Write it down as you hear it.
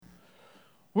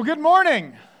Well, good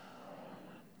morning.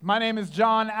 My name is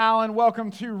John Allen.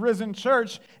 Welcome to Risen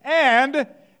Church and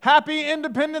happy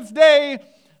Independence Day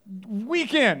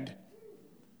weekend.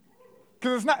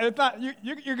 Because it's not.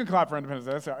 You can clap for Independence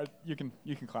Day. That's all right. You can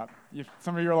clap.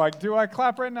 Some of you are like, do I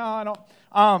clap right now? I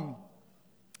don't.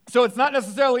 So it's not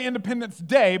necessarily Independence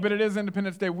Day, but it is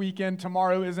Independence Day weekend.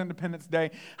 Tomorrow is Independence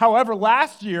Day. However,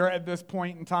 last year at this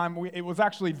point in time, it was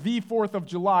actually the 4th of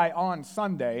July on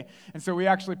Sunday, and so we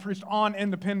actually preached on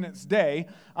Independence Day.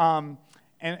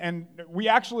 And we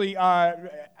actually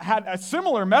had a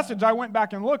similar message. I went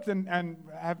back and looked and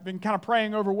have been kind of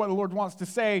praying over what the Lord wants to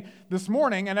say this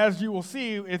morning, and as you will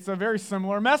see, it's a very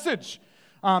similar message.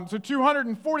 So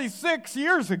 246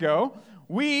 years ago,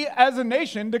 we as a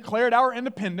nation declared our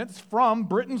independence from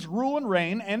Britain's rule and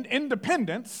reign, and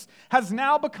independence has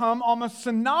now become almost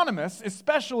synonymous,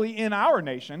 especially in our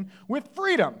nation, with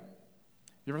freedom.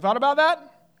 You ever thought about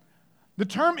that? The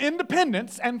term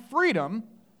independence and freedom,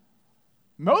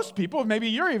 most people, maybe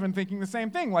you're even thinking the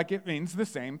same thing, like it means the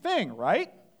same thing,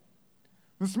 right?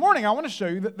 This morning I want to show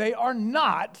you that they are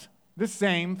not the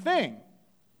same thing.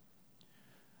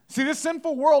 See, this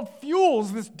sinful world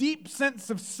fuels this deep sense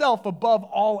of self above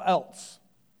all else.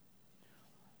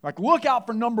 Like, look out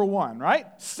for number one, right?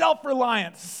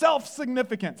 Self-reliance,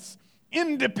 self-significance,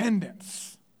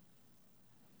 independence.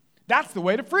 That's the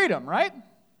way to freedom, right?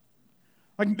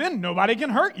 Like, then nobody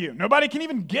can hurt you. Nobody can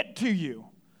even get to you.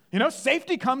 You know,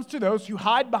 safety comes to those who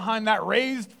hide behind that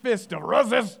raised fist of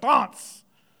resistance.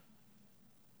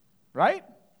 Right?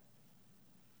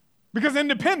 Because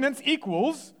independence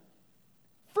equals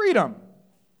freedom.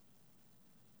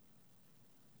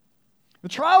 The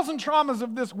trials and traumas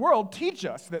of this world teach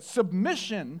us that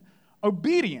submission,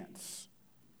 obedience,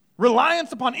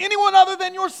 reliance upon anyone other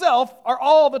than yourself are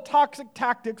all the toxic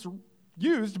tactics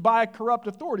used by corrupt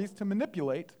authorities to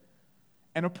manipulate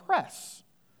and oppress.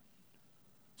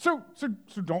 So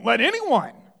don't let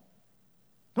anyone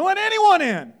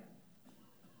in.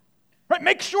 Right?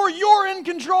 Make sure you're in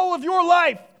control of your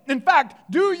life. In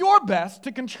fact, do your best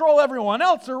to control everyone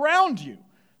else around you.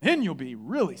 Then you'll be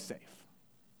really safe.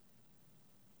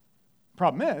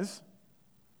 Problem is,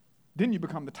 then you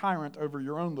become the tyrant over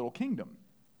your own little kingdom.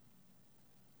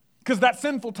 Because that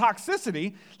sinful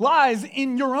toxicity lies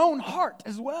in your own heart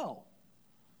as well.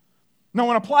 Now,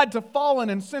 when applied to fallen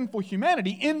and sinful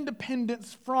humanity,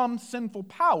 independence from sinful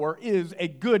power is a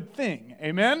good thing.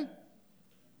 Amen?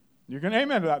 You can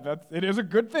amen to that. It is a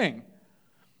good thing.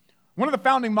 One of the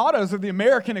founding mottos of the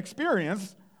American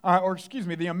experience,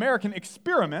 the American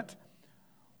experiment,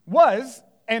 was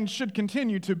and should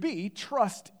continue to be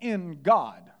trust in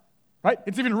God. Right?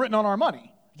 It's even written on our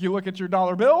money. If you look at your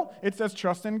dollar bill, it says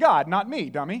trust in God, not me,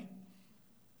 dummy.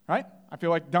 Right? I feel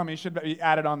like dummy should be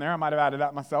added on there. I might have added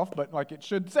that myself, but like it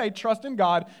should say trust in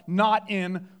God, not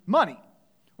in money.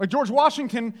 Like George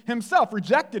Washington himself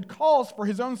rejected calls for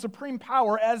his own supreme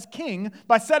power as king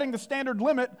by setting the standard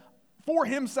limit for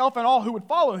himself and all who would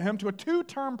follow him to a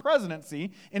 2-term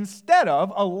presidency instead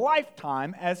of a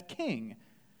lifetime as king.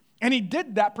 And he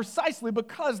did that precisely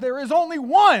because there is only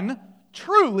one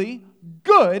truly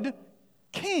good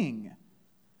king.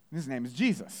 And his name is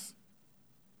Jesus.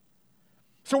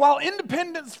 So while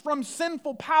independence from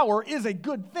sinful power is a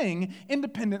good thing,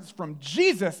 independence from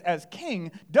Jesus as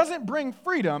king doesn't bring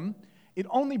freedom, it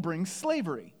only brings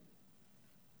slavery.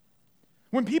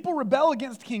 When people rebel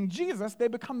against King Jesus, they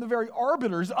become the very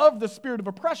arbiters of the spirit of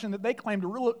oppression that they claim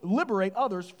to liberate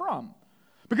others from.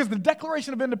 Because the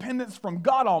declaration of independence from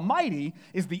God Almighty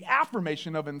is the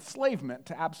affirmation of enslavement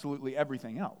to absolutely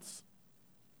everything else.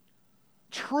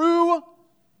 True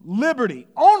liberty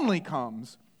only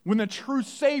comes when the true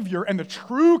Savior and the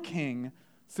true King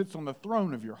sits on the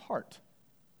throne of your heart.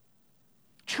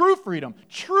 True freedom,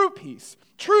 true peace,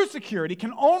 true security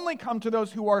can only come to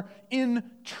those who are in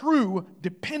true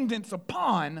dependence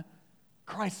upon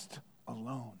Christ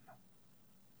alone.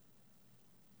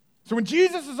 So when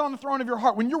Jesus is on the throne of your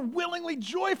heart, when you're willingly,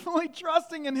 joyfully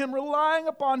trusting in Him, relying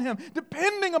upon Him,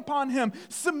 depending upon Him,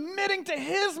 submitting to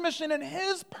His mission and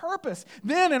His purpose,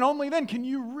 then and only then can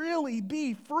you really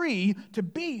be free to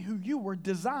be who you were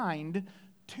designed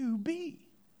to be.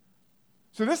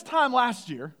 So this time last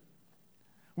year,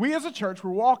 we as a church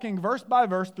were walking verse by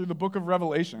verse through the book of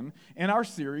Revelation in our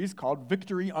series called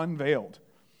Victory Unveiled.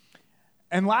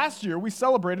 And last year, we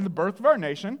celebrated the birth of our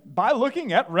nation by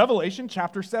looking at Revelation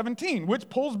chapter 17, which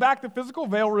pulls back the physical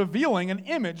veil, revealing an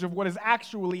image of what is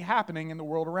actually happening in the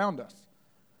world around us.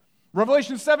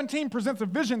 Revelation 17 presents a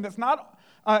vision that's not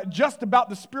just about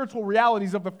the spiritual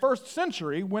realities of the first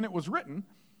century when it was written,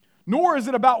 nor is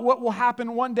it about what will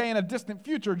happen one day in a distant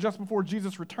future just before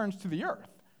Jesus returns to the earth.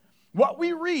 What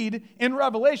we read in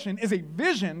Revelation is a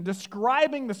vision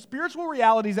describing the spiritual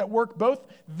realities at work both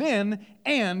then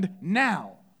and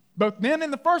now. Both then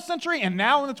in the first century and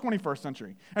now in the 21st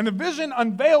century. And the vision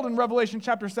unveiled in Revelation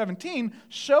chapter 17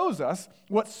 shows us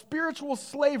what spiritual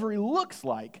slavery looks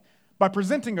like by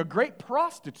presenting a great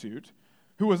prostitute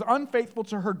who was unfaithful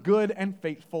to her good and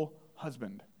faithful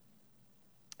husband.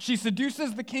 She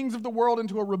seduces the kings of the world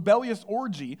into a rebellious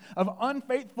orgy of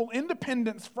unfaithful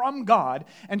independence from God,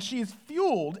 and she is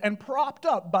fueled and propped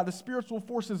up by the spiritual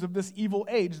forces of this evil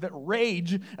age that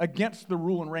rage against the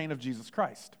rule and reign of Jesus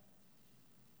Christ.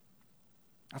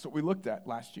 That's what we looked at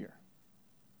last year.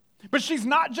 But she's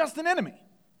not just an enemy.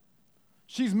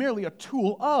 She's merely a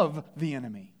tool of the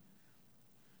enemy.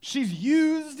 She's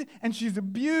used and she's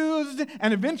abused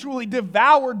and eventually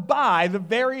devoured by the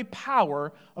very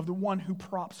power of the one who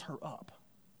props her up.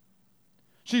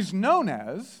 She's known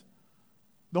as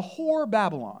the whore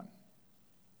Babylon.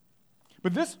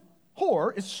 But this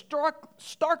whore is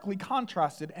starkly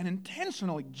contrasted and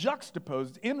intentionally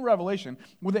juxtaposed in Revelation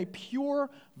with a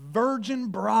pure virgin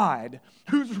bride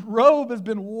whose robe has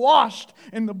been washed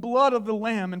in the blood of the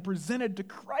Lamb and presented to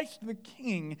Christ the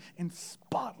King in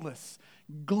spotless,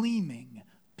 gleaming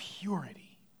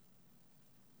purity.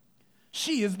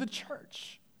 She is the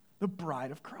church, the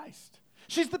bride of Christ.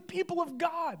 She's the people of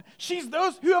God. She's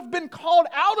those who have been called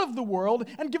out of the world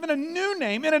and given a new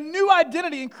name and a new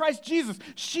identity in Christ Jesus.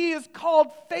 She is called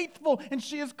faithful, and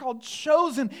she is called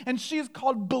chosen, and she is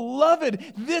called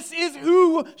beloved. This is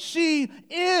who she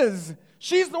is.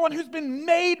 She's the one who's been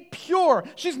made pure.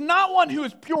 She's not one who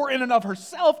is pure in and of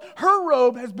herself. Her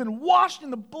robe has been washed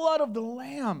in the blood of the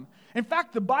Lamb. In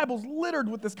fact, the Bible's littered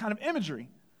with this kind of imagery.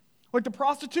 Like the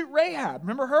prostitute Rahab.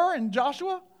 Remember her in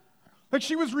Joshua? Like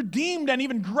she was redeemed and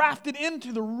even grafted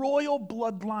into the royal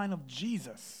bloodline of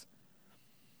Jesus.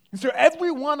 And so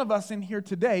every one of us in here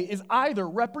today is either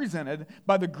represented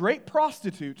by the great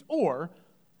prostitute or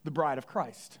the bride of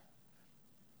Christ.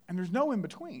 And there's no in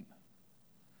between.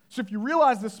 So if you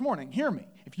realize this morning, hear me,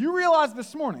 if you realize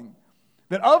this morning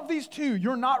that of these two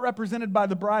you're not represented by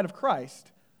the bride of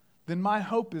Christ, then my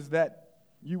hope is that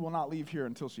you will not leave here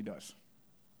until she does.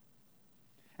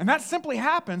 And that simply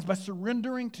happens by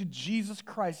surrendering to Jesus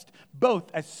Christ both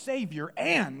as Savior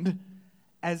and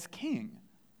as King.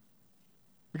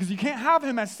 Because you can't have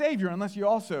him as Savior unless you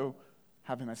also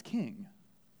have him as King,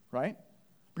 right?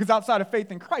 Because outside of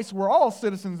faith in Christ, we're all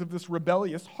citizens of this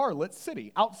rebellious harlot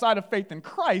city. Outside of faith in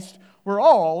Christ, we're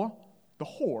all the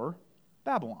whore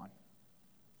Babylon.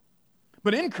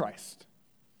 But in Christ,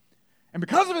 and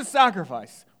because of his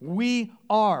sacrifice, we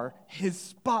are his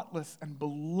spotless and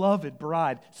beloved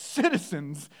bride,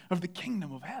 citizens of the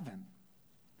kingdom of heaven.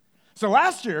 So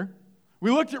last year, we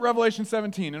looked at Revelation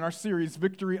 17 in our series,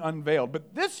 Victory Unveiled.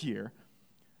 But this year,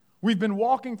 we've been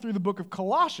walking through the book of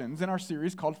Colossians in our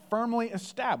series called Firmly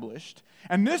Established.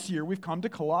 And this year, we've come to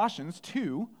Colossians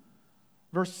 2,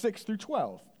 verse 6 through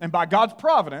 12. And by God's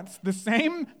providence, the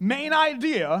same main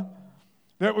idea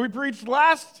that we preached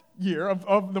last year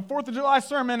of the 4th of July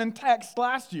sermon and text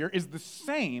last year is the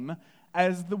same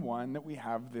as the one that we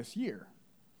have this year.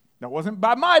 That wasn't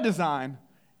by my design,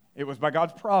 it was by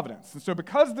God's providence. And so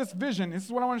because this vision, this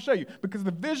is what I want to show you, because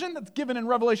the vision that's given in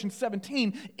Revelation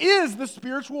 17 is the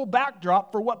spiritual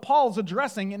backdrop for what Paul's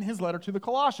addressing in his letter to the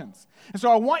Colossians. And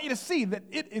so I want you to see that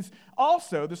it is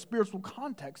also the spiritual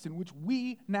context in which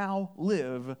we now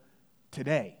live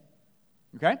today.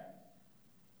 Okay?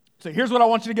 So here's what I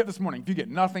want you to get this morning. If you get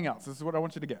nothing else, this is what I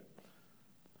want you to get.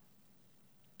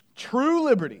 True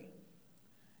liberty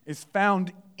is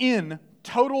found in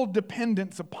total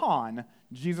dependence upon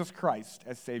Jesus Christ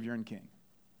as Savior and King.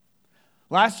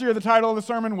 Last year, the title of the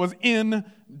sermon was In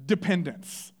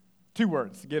Dependence. 2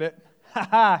 words, get it? Ha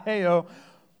ha, hey-o.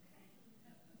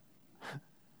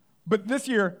 But this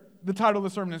year, the title of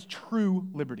the sermon is True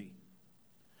Liberty.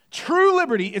 True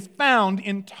liberty is found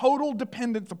in total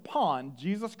dependence upon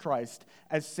Jesus Christ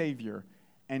as Savior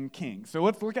and King. So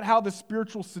let's look at how the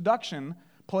spiritual seduction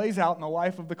plays out in the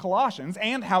life of the Colossians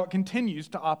and how it continues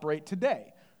to operate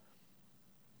today.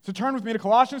 So turn with me to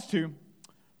Colossians 2,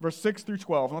 verse 6 through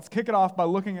 12. And let's kick it off by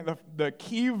looking at the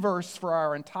key verse for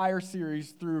our entire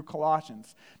series through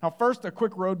Colossians. Now first, a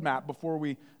quick roadmap before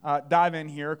we dive in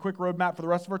here. A quick roadmap for the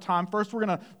rest of our time. First, we're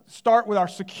going to start with our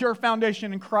secure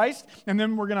foundation in Christ. And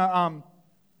then we're going to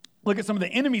look at some of the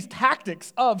enemy's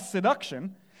tactics of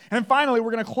seduction. And finally,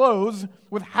 we're going to close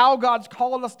with how God's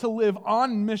called us to live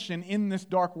on mission in this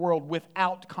dark world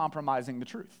without compromising the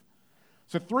truth.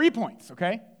 So 3 points,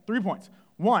 okay? 3 points.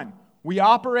 1, we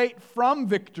operate from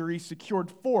victory secured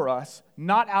for us,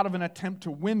 not out of an attempt to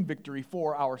win victory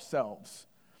for ourselves.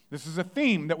 This is a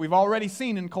theme that we've already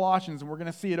seen in Colossians, and we're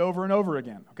going to see it over and over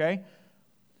again, okay?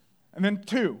 And then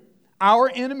 2, our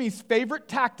enemy's favorite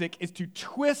tactic is to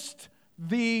twist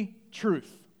the truth.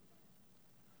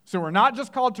 So we're not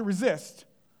just called to resist,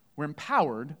 we're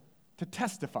empowered to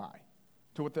testify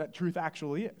to what that truth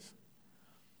actually is.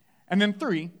 And then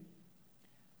 3,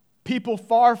 people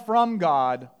far from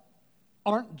God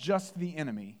aren't just the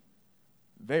enemy,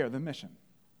 they are the mission.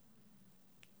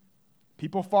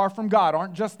 People far from God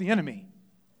aren't just the enemy,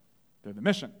 they're the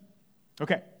mission.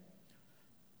 Okay,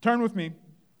 turn with me,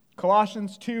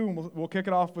 Colossians 2, and we'll kick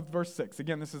it off with verse 6.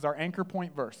 Again, this is our anchor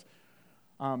point verse,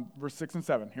 verse 6 and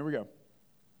 7. Here we go.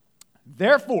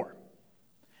 Therefore,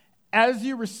 as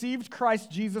you received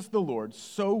Christ Jesus the Lord,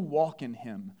 so walk in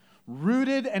him,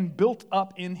 rooted and built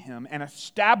up in him, and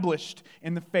established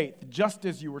in the faith, just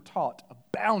as you were taught,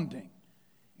 abounding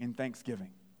in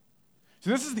thanksgiving. So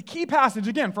this is the key passage,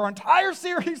 again, for our entire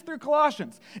series through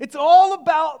Colossians. It's all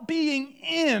about being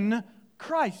in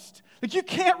Christ. Like, you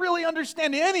can't really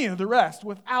understand any of the rest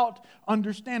without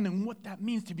understanding what that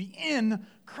means to be in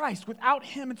Christ. Without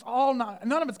him,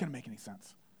 none of it's going to make any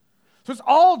sense. So it's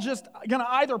all just going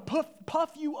to either puff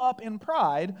you up in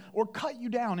pride or cut you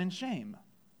down in shame.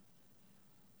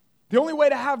 The only way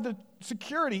to have the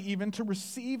security even to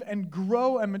receive and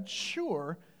grow and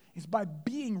mature is by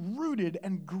being rooted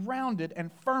and grounded and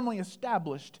firmly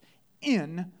established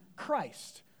in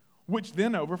Christ, which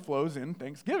then overflows in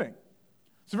thanksgiving.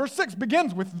 So verse 6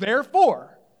 begins with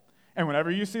therefore. And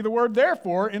whenever you see the word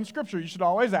therefore in Scripture, you should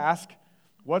always ask,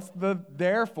 what's the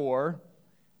therefore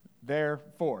there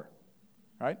for?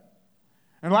 Right?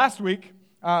 And last week,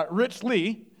 Rich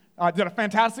Lee did a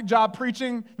fantastic job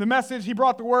preaching the message. He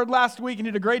brought the word last week and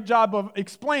did a great job of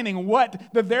explaining what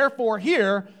the therefore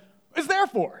here is there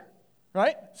for.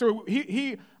 Right? So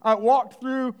he walked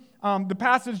through the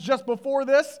passage just before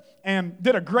this and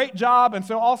did a great job. And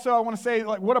so also I want to say,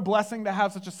 what a blessing to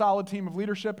have such a solid team of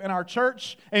leadership in our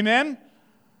church. Amen?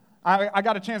 I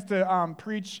got a chance to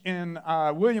preach in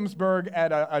Williamsburg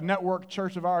at a network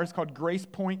church of ours called Grace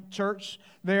Point Church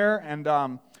there, and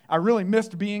I really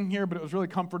missed being here, but it was really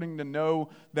comforting to know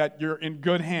that you're in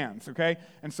good hands, okay?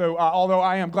 And so, although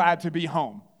I am glad to be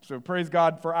home, so praise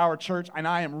God for our church, and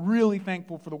I am really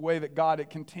thankful for the way that God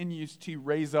continues to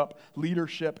raise up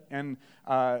leadership, and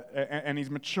He's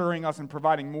maturing us and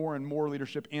providing more and more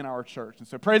leadership in our church. And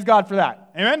so praise God for that.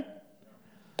 Amen?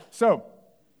 So,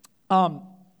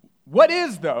 what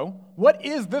is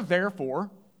the therefore?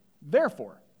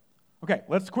 Okay,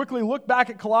 let's quickly look back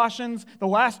at Colossians, the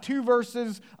last 2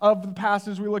 verses of the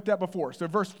passage we looked at before. So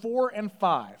verse 4 and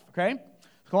 5, okay?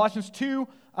 Colossians 2,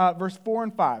 verse 4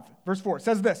 and 5. Verse 4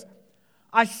 says this,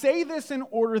 I say this in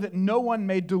order that no one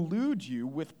may delude you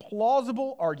with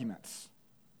plausible arguments.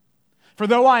 For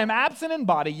though I am absent in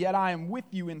body, yet I am with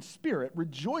you in spirit,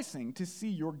 rejoicing to see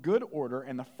your good order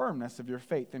and the firmness of your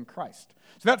faith in Christ.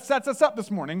 So that sets us up this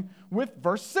morning with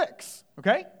verse 6,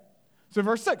 okay? So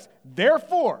verse 6,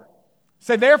 therefore,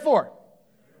 say therefore,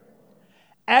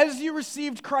 as you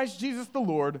received Christ Jesus the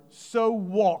Lord, so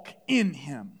walk in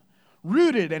him,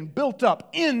 rooted and built up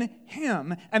in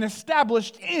him and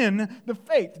established in the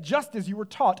faith, just as you were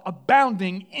taught,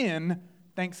 abounding in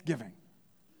thanksgiving.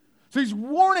 So he's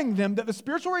warning them that the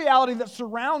spiritual reality that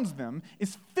surrounds them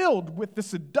is filled with the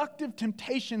seductive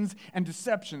temptations and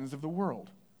deceptions of the world.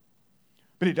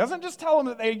 But he doesn't just tell them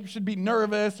that they should be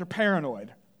nervous or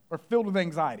paranoid or filled with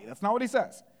anxiety. That's not what he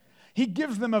says. He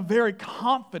gives them a very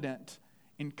confident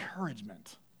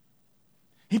encouragement.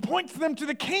 He points them to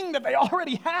the king that they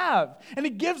already have, and he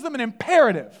gives them an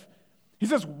imperative. He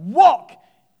says, walk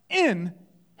in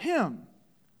him.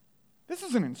 This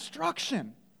is an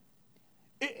instruction.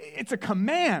 It's a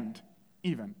command,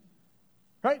 even.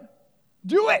 Right?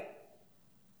 Do it.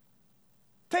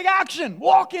 Take action.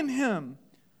 Walk in him.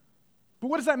 But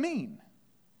what does that mean?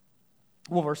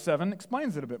 Well, verse 7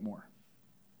 explains it a bit more.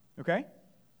 Okay?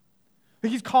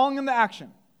 He's calling them to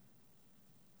action.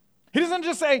 He doesn't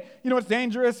just say, it's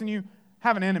dangerous and you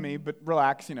have an enemy, but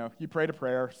relax, you prayed a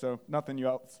prayer, so nothing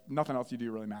else you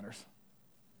do really matters.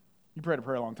 You prayed a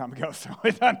prayer a long time ago, so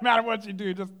it doesn't matter what you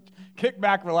do. Just kick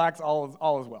back, relax, all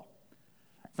is well.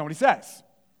 That's not what he says.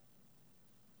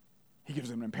 He gives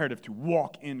them an imperative to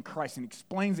walk in Christ and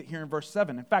explains it here in verse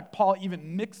 7. In fact, Paul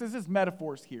even mixes his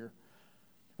metaphors here,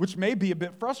 which may be a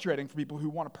bit frustrating for people who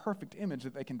want a perfect image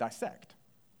that they can dissect.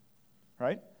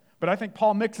 Right? But I think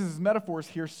Paul mixes his metaphors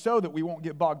here so that we won't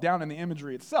get bogged down in the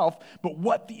imagery itself, but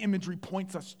what the imagery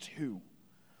points us to.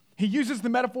 He uses the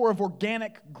metaphor of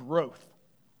organic growth,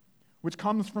 which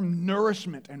comes from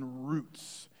nourishment and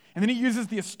roots. And then he uses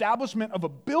the establishment of a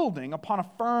building upon a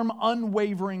firm,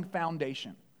 unwavering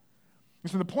foundation.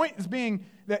 And so the point is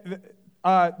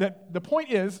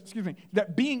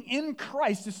that being in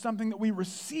Christ is something that we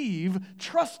receive,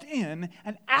 trust in,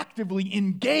 and actively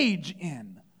engage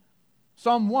in.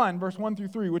 Psalm 1, verse 1 through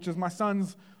 3, which is my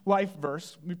son's life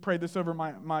verse. We prayed this over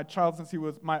my child since he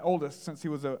was my oldest, since he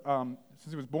was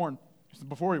born,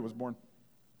 before he was born.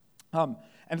 And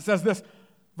it says this,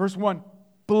 verse 1,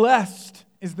 "Blessed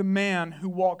is the man who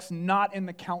walks not in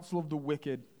the counsel of the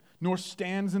wicked, nor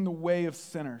stands in the way of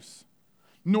sinners,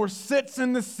 nor sits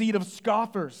in the seat of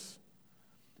scoffers,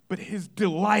 but his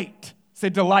delight," say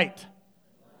delight,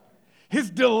 "his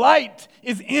delight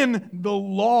is in the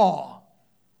law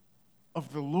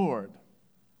of the Lord."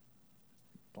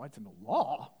 Delight's in the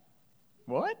law?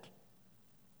 What?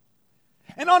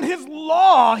 "And on his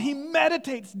law he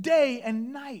meditates day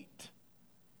and night.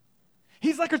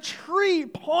 He's like a tree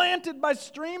planted by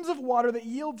streams of water that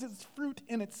yields its fruit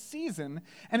in its season,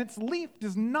 and its leaf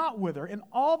does not wither. In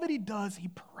all that he does, he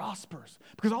prospers."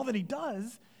 Because all that he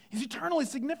does is eternally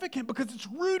significant because it's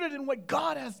rooted in what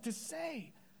God has to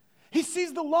say. He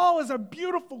sees the law as a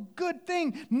beautiful, good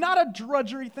thing, not a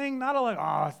drudgery thing, not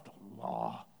a it's the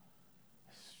law.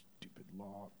 Stupid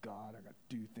law of God, I got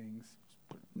to do things.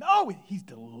 No, he's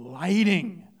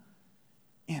delighting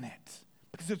in it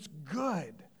because it's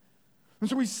good. And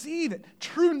so we see that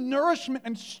true nourishment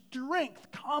and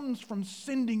strength comes from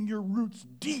sending your roots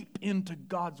deep into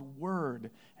God's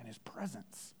word and his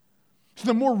presence. So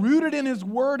the more rooted in his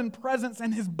word and presence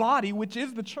and his body, which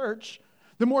is the church,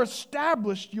 the more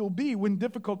established you'll be when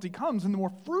difficulty comes, and the more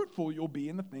fruitful you'll be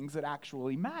in the things that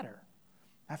actually matter.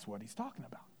 That's what he's talking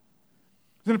about.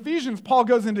 In Ephesians, Paul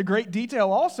goes into great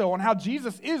detail also on how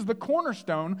Jesus is the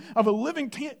cornerstone of a living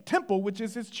temple, which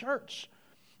is his church.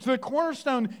 So the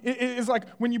cornerstone is like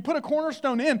when you put a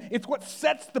cornerstone in, it's what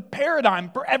sets the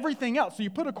paradigm for everything else. So you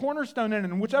put a cornerstone in,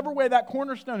 and whichever way that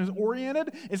cornerstone is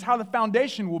oriented is how the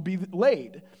foundation will be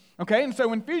laid. Okay, and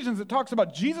so in Ephesians it talks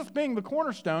about Jesus being the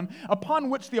cornerstone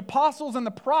upon which the apostles and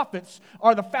the prophets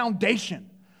are the foundation.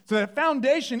 So the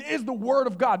foundation is the Word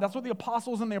of God. That's what the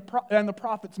apostles and the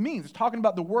prophets means. It's talking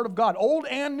about the Word of God, Old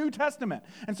and New Testament.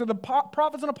 And so the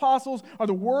prophets and apostles are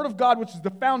the Word of God, which is the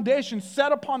foundation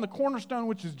set upon the cornerstone,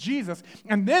 which is Jesus.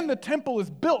 And then the temple is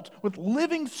built with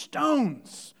living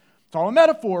stones. It's all a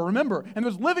metaphor, remember. And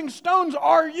those living stones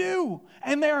are you,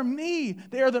 and they are me.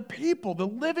 They are the people, the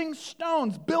living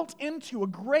stones built into a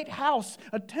great house,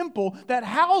 a temple that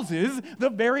houses the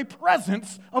very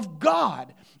presence of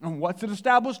God. And what's it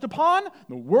established upon?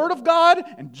 The Word of God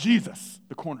and Jesus,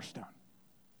 the cornerstone.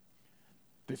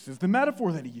 This is the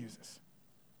metaphor that he uses.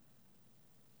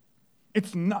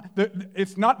 It's not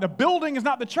the building is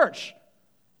not the church,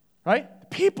 right? The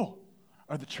people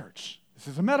are the church. This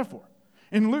is a metaphor.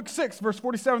 In Luke 6, verse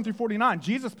 47 through 49,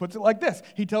 Jesus puts it like this.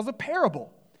 He tells a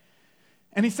parable.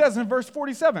 And he says in verse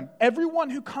 47,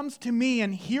 "Everyone who comes to me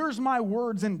and hears my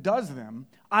words and does them,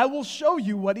 I will show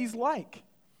you what he's like.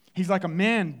 He's like a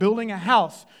man building a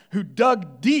house who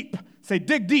dug deep." Say,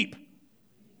 dig deep.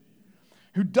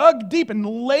 "Who dug deep and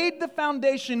laid the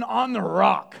foundation on the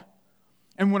rock.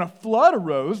 And when a flood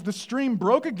arose, the stream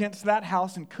broke against that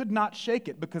house and could not shake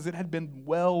it because it had been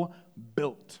well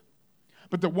built.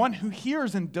 But the one who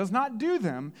hears and does not do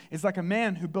them is like a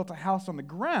man who built a house on the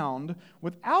ground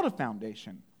without a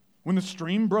foundation. When the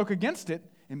stream broke against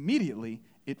it, immediately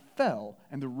it fell,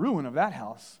 and the ruin of that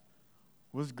house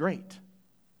was great."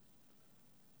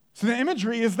 So the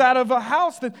imagery is that of a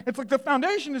house that it's like the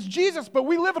foundation is Jesus, but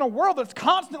we live in a world that's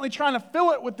constantly trying to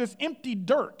fill it with this empty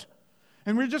dirt.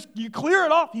 And you clear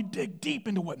it off, you dig deep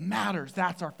into what matters.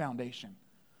 That's our foundation.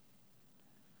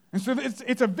 And so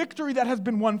it's a victory that has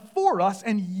been won for us,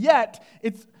 and yet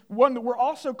it's one that we're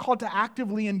also called to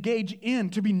actively engage in,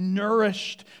 to be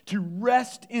nourished, to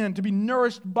rest in, to be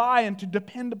nourished by, and to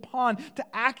depend upon, to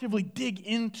actively dig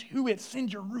into it.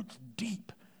 Send your roots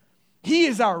deep. He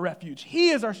is our refuge.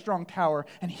 He is our strong tower,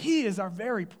 and he is our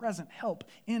very present help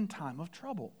in time of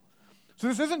trouble. So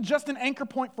this isn't just an anchor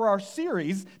point for our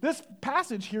series. This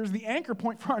passage here is the anchor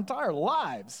point for our entire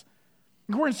lives.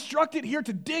 We're instructed here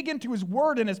to dig into his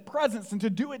word and his presence and to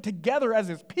do it together as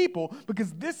his people,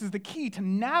 because this is the key to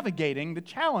navigating the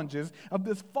challenges of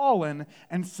this fallen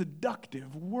and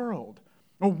seductive world.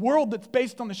 A world that's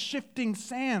based on the shifting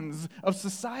sands of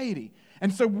society.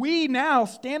 And so we now,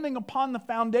 standing upon the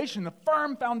foundation, the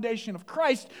firm foundation of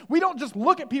Christ, we don't just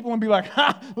look at people and be like,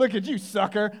 "Ha, look at you,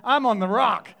 sucker. I'm on the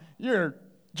rock. You're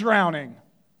drowning."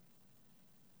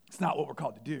 It's not what we're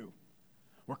called to do.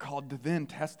 We're called to then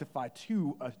testify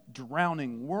to a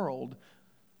drowning world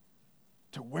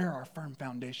to where our firm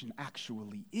foundation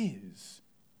actually is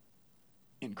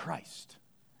in Christ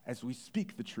as we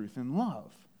speak the truth in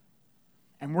love.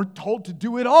 And we're told to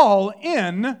do it all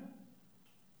in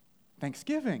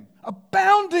thanksgiving,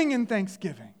 abounding in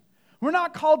thanksgiving. We're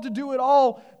not called to do it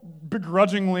all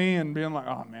begrudgingly and being like,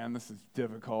 oh man, this is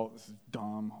difficult, this is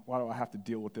dumb. Why do I have to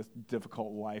deal with this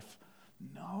difficult life?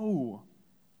 No.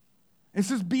 It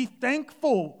says be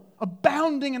thankful,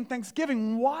 abounding in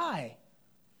thanksgiving. Why?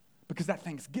 Because that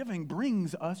thanksgiving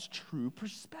brings us true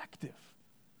perspective.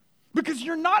 Because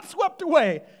you're not swept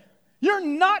away. You're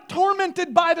not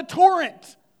tormented by the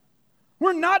torrent.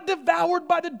 We're not devoured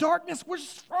by the darkness. We're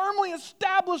firmly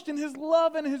established in His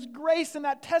love and His grace, and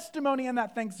that testimony and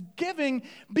that thanksgiving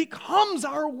becomes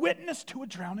our witness to a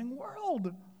drowning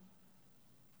world.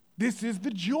 This is the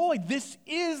joy. This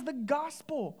is the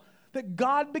gospel, that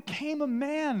God became a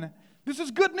man. This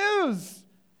is good news.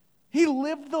 He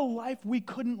lived the life we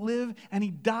couldn't live, and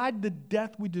He died the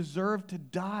death we deserved to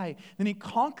die. Then He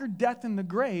conquered death in the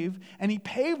grave, and He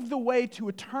paved the way to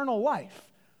eternal life.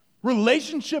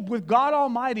 Relationship with God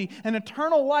Almighty, an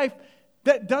eternal life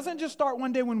that doesn't just start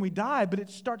one day when we die, but it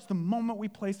starts the moment we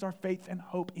place our faith and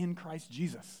hope in Christ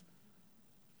Jesus.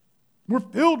 We're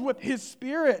filled with His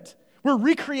Spirit. We're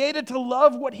recreated to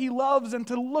love what He loves and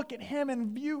to look at Him and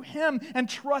view Him and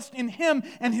trust in Him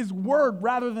and His Word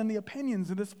rather than the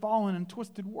opinions of this fallen and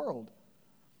twisted world.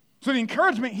 So the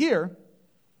encouragement here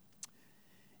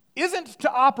isn't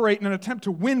to operate in an attempt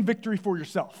to win victory for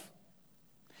yourself.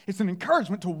 It's an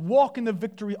encouragement to walk in the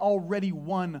victory already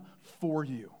won for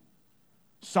you.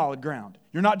 Solid ground.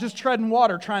 You're not just treading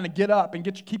water trying to get up and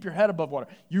keep your head above water.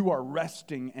 You are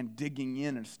resting and digging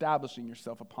in and establishing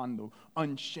yourself upon the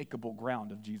unshakable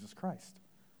ground of Jesus Christ.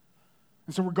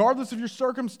 And so regardless of your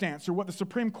circumstance or what the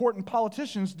Supreme Court and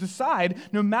politicians decide,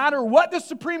 no matter what the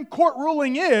Supreme Court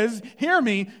ruling is, hear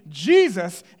me,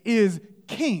 Jesus is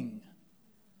king.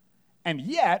 And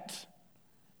yet,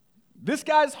 this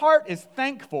guy's heart is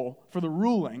thankful for the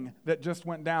ruling that just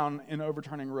went down in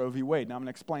overturning Roe v. Wade. Now I'm going to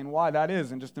explain why that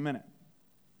is in just a minute.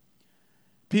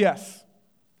 P.S.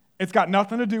 It's got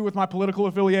nothing to do with my political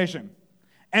affiliation.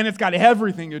 And it's got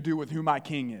everything to do with who my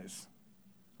king is.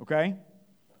 Okay?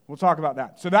 We'll talk about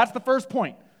that. So that's the first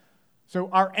point. So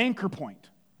our anchor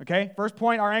point. Okay? First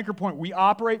point, our anchor point. We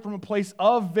operate from a place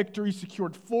of victory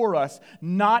secured for us,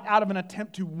 not out of an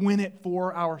attempt to win it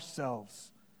for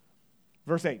ourselves.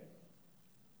 Verse 8.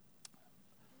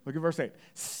 Look at verse 8.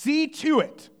 See to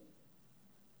it.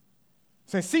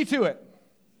 Say, see to it.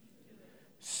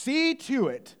 See to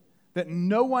it that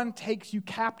no one takes you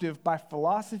captive by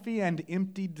philosophy and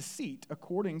empty deceit,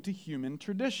 according to human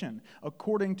tradition,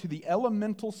 according to the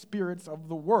elemental spirits of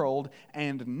the world,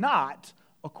 and not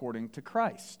according to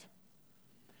Christ.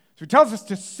 So he tells us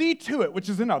to see to it, which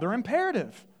is another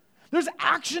imperative. There's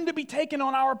action to be taken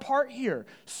on our part here.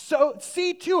 So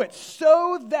see to it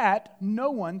so that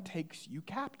no one takes you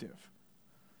captive.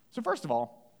 So first of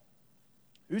all,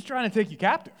 who's trying to take you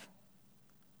captive?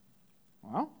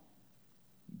 Well,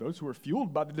 those who are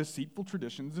fueled by the deceitful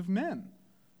traditions of men,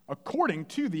 according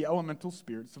to the elemental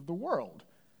spirits of the world,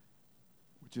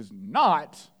 which is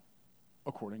not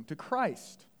according to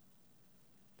Christ.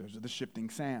 Those are the shifting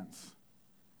sands.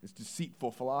 It's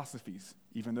deceitful philosophies,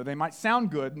 even though they might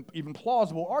sound good, even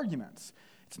plausible arguments.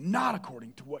 It's not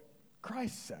according to what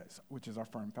Christ says, which is our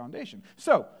firm foundation.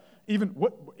 So, even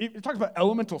what it talks about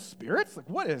elemental spirits, like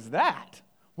what is that?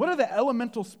 What are the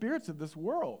elemental spirits of this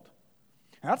world?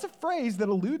 And that's a phrase that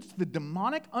alludes to the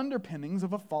demonic underpinnings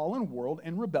of a fallen world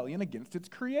in rebellion against its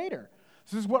creator.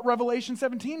 This is what Revelation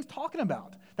 17 is talking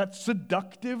about. That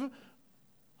seductive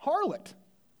harlot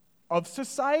of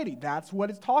society. That's what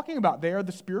it's talking about. They are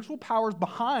the spiritual powers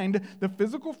behind the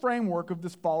physical framework of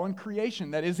this fallen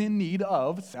creation that is in need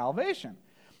of salvation.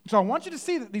 So I want you to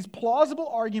see that these plausible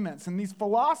arguments and these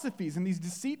philosophies and these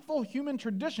deceitful human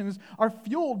traditions are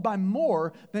fueled by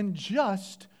more than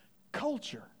just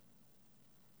culture.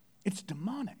 It's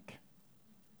demonic.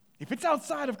 If it's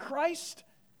outside of Christ,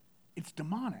 it's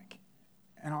demonic.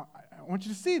 And I want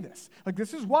you to see this. Like,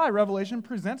 this is why Revelation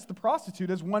presents the prostitute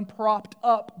as one propped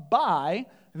up by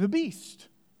the beast.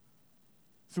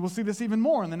 So we'll see this even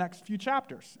more in the next few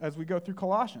chapters as we go through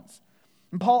Colossians.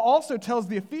 And Paul also tells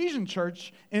the Ephesian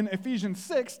church in Ephesians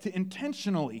 6 to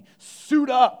intentionally suit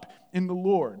up in the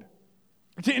Lord.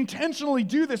 To intentionally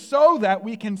do this so that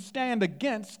we can stand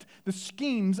against the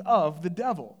schemes of the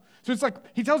devil. So it's like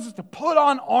he tells us to put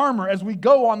on armor as we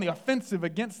go on the offensive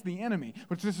against the enemy,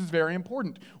 which this is very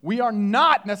important. We are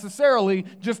not necessarily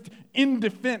just in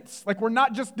defense. Like, we're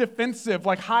not just defensive,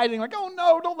 like hiding, like, oh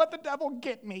no, don't let the devil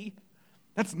get me.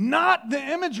 That's not the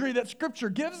imagery that Scripture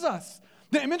gives us.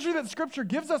 The imagery that Scripture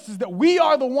gives us is that we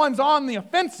are the ones on the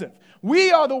offensive.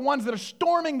 We are the ones that are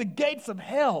storming the gates of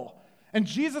hell. And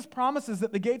Jesus promises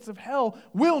that the gates of hell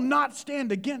will not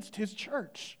stand against his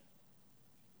church.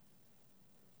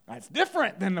 That's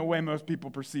different than the way most people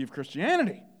perceive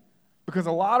Christianity, because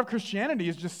a lot of Christianity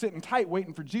is just sitting tight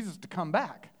waiting for Jesus to come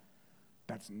back.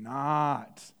 That's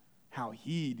not how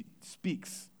he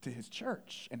speaks to his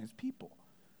church and his people.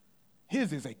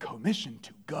 His is a commission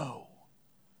to go,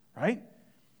 right?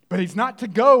 But he's not to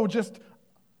go just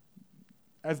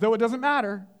as though it doesn't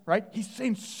matter, right? He's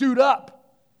saying suit up.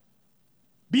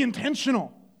 Be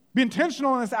intentional. Be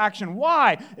intentional in this action.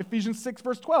 Why? Ephesians 6,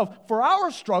 verse 12. For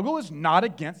our struggle is not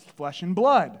against flesh and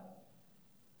blood,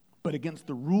 but against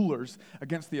the rulers,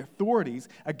 against the authorities,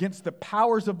 against the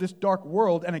powers of this dark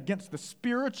world, and against the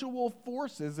spiritual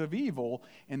forces of evil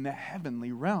in the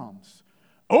heavenly realms,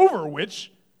 over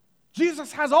which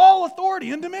Jesus has all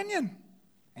authority and dominion.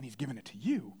 And he's given it to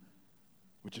you,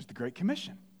 which is the Great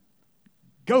Commission.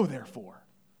 Go, therefore,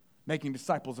 making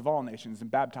disciples of all nations and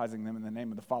baptizing them in the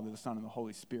name of the Father, the Son, and the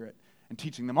Holy Spirit, and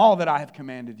teaching them all that I have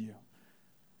commanded you.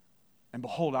 And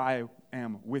behold, I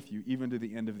am with you even to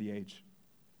the end of the age.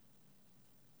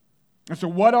 And so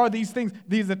what are these things,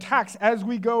 these attacks as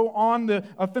we go on the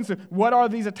offensive? What are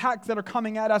these attacks that are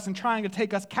coming at us and trying to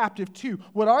take us captive to?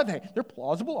 What are they? They're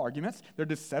plausible arguments. They're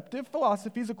deceptive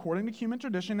philosophies according to human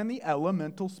tradition and the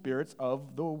elemental spirits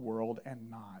of the world and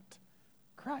not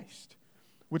Christ.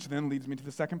 Which then leads me to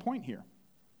the second point here.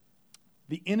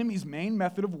 The enemy's main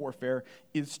method of warfare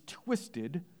is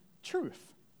twisted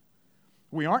truth.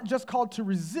 We aren't just called to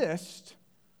resist,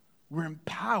 we're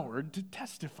empowered to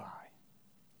testify.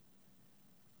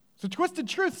 So twisted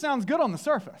truth sounds good on the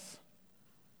surface.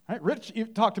 Right? Rich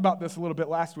talked about this a little bit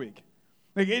last week.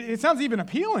 Like it sounds even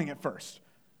appealing at first.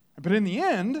 But in the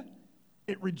end,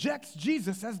 it rejects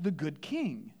Jesus as the good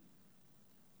king.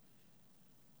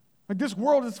 Like this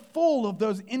world is full of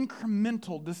those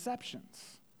incremental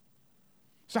deceptions.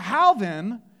 So how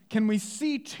then can we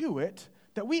see to it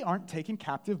that we aren't taken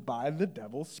captive by the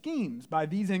devil's schemes, by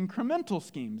these incremental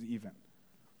schemes even?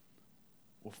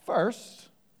 Well, first,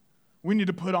 we need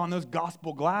to put on those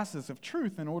gospel glasses of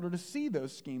truth in order to see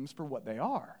those schemes for what they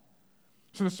are.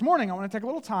 So this morning, I want to take a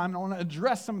little time and I want to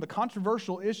address some of the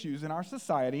controversial issues in our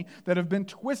society that have been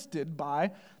twisted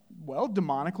by, well,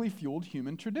 demonically fueled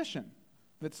human tradition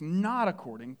that's not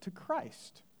according to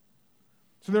Christ.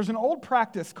 So there's an old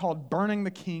practice called burning the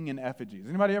king in effigies.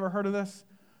 Anybody ever heard of this?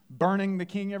 Burning the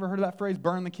king. You ever heard of that phrase?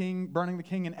 Burning the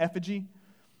king in effigy?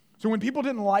 So when people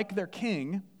didn't like their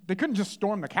king, they couldn't just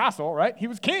storm the castle, right? He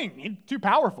was king. He's too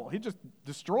powerful. He'd just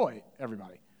destroy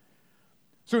everybody.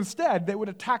 So instead, they would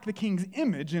attack the king's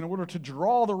image in order to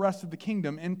draw the rest of the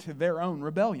kingdom into their own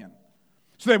rebellion.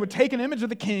 So they would take an image of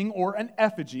the king or an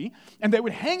effigy, and they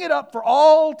would hang it up for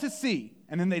all to see,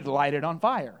 and then they'd light it on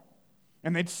fire.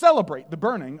 And they'd celebrate the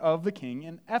burning of the king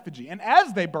in effigy. And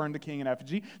as they burned the king in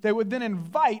effigy, they would then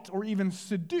invite or even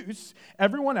seduce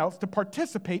everyone else to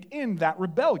participate in that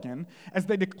rebellion as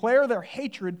they declare their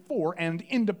hatred for and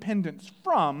independence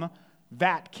from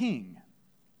that king.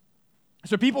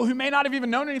 So people who may not have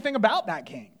even known anything about that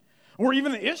king, or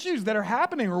even the issues that are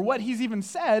happening, or what he's even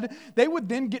said, they would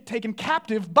then get taken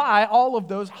captive by all of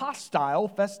those hostile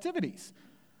festivities.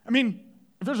 I mean,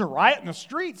 if there's a riot in the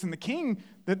streets and the king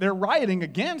that they're rioting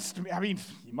against, I mean,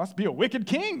 he must be a wicked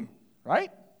king,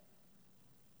 right?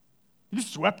 He's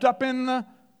swept up in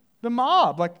the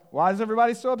mob. Like, why is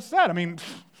everybody so upset? I mean,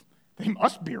 they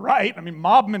must be right. I mean,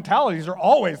 mob mentalities are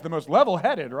always the most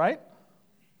level-headed, right?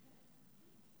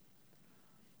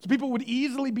 So people would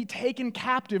easily be taken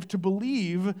captive to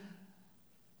believe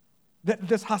that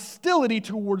this hostility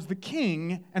towards the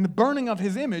king and the burning of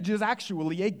his image is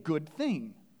actually a good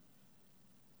thing.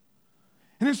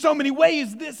 And in so many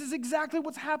ways, this is exactly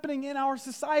what's happening in our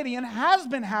society and has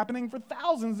been happening for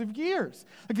thousands of years.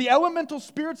 Like the elemental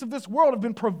spirits of this world have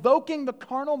been provoking the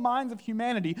carnal minds of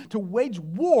humanity to wage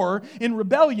war in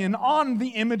rebellion on the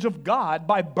image of God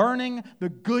by burning the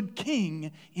good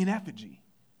king in effigy.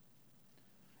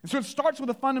 And so it starts with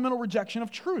a fundamental rejection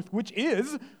of truth, which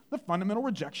is the fundamental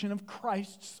rejection of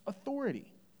Christ's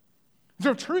authority.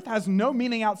 So if truth has no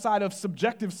meaning outside of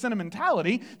subjective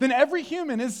sentimentality, then every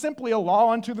human is simply a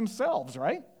law unto themselves,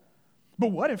 right?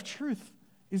 But what if truth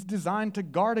is designed to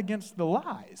guard against the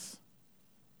lies?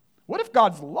 What if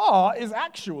God's law is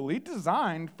actually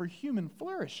designed for human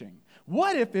flourishing?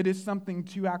 What if it is something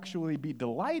to actually be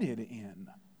delighted in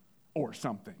or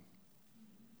something?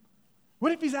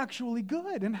 What if he's actually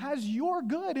good and has your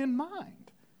good in mind?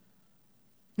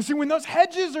 You see, when those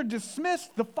hedges are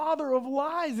dismissed, the father of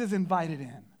lies is invited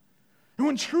in. And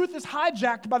when truth is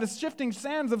hijacked by the shifting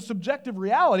sands of subjective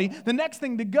reality, the next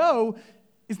thing to go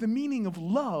is the meaning of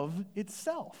love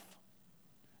itself.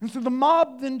 And so the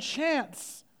mob then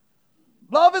chants,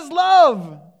 love is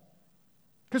love.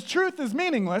 Because truth is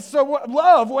meaningless. So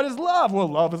what is love? Well,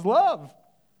 love is love.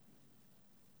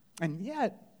 And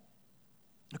yet,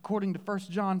 according to 1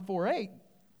 John 4:8,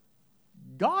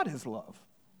 God is love.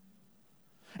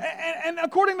 And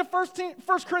according to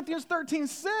 1 Corinthians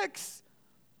 13:6,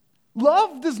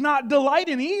 love does not delight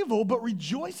in evil, but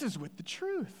rejoices with the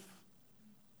truth.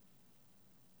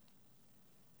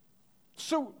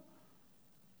 So,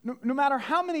 no matter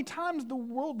how many times the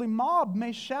worldly mob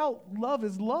may shout, love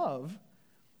is love,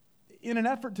 in an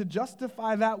effort to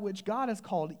justify that which God has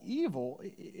called evil,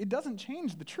 it doesn't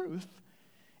change the truth.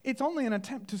 It's only an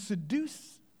attempt to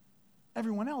seduce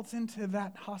everyone else into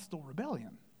that hostile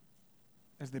rebellion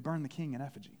as they burn the king in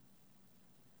effigy.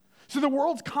 So the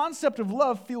world's concept of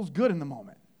love feels good in the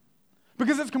moment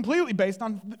because it's completely based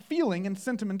on feeling and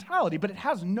sentimentality, but it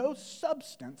has no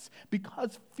substance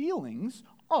because feelings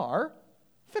are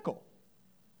fickle.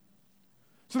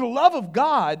 So the love of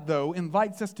God, though,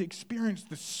 invites us to experience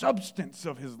the substance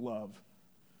of his love,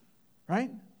 right?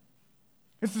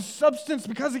 It's the substance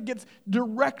because it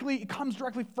comes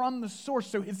directly from the source.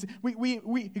 So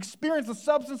we experience the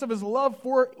substance of his love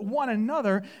for one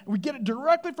another. We get it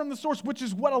directly from the source, which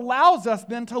is what allows us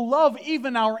then to love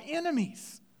even our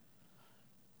enemies.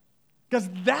 Because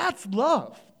that's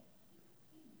love.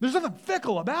 There's nothing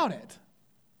fickle about it.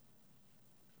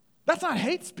 That's not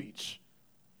hate speech.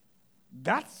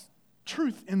 That's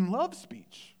truth in love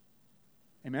speech.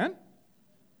 Amen?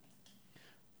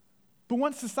 But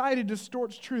once society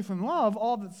distorts truth and love,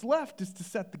 all that's left is to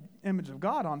set the image of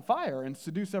God on fire and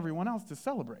seduce everyone else to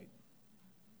celebrate.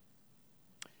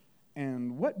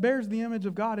 And what bears the image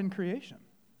of God in creation?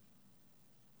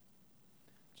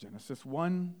 Genesis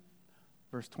 1,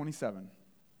 verse 27.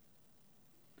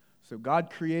 So God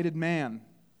created man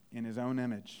in his own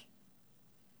image.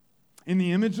 In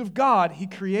the image of God, he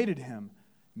created him.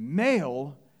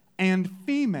 Male and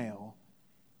female,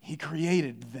 he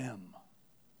created them.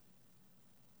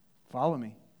 Follow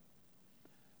me.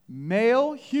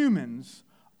 Male humans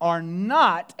are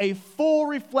not a full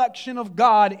reflection of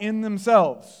God in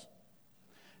themselves.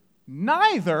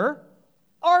 Neither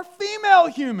are female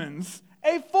humans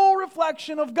a full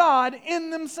reflection of God in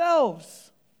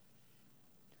themselves.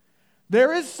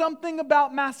 There is something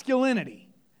about masculinity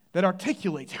that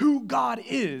articulates who God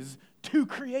is to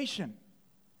creation.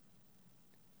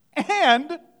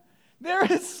 And there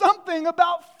is something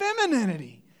about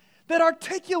femininity that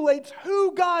articulates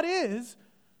who God is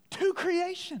to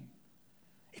creation.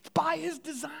 It's by his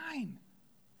design.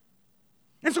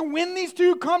 And so when these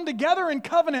two come together in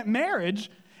covenant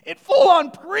marriage, it full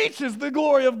on preaches the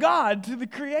glory of God to the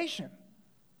creation.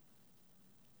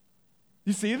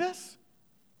 You see this?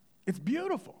 It's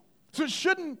beautiful. So it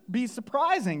shouldn't be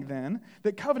surprising then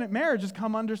that covenant marriage has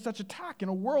come under such attack in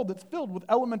a world that's filled with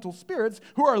elemental spirits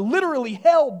who are literally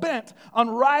hell-bent on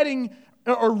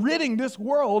ridding this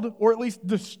world, or at least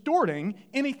distorting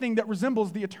anything that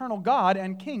resembles the eternal God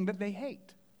and King that they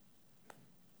hate.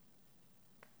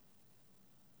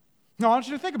 Now, I want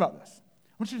you to think about this.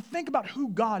 I want you to think about who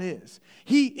God is.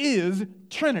 He is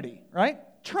Trinity, right?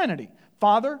 Trinity.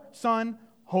 Father, Son,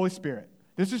 Holy Spirit.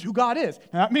 This is who God is.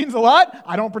 Now, that means a lot.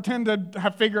 I don't pretend to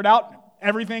have figured out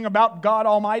everything about God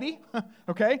Almighty.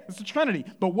 Okay? It's a Trinity.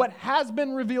 But what has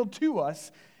been revealed to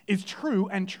us is true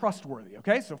and trustworthy.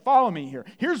 Okay? So follow me here.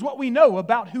 Here's what we know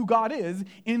about who God is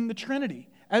in the Trinity.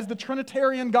 As the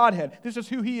Trinitarian Godhead, this is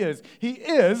who he is. He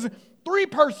is three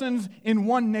persons in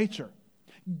one nature.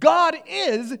 God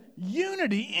is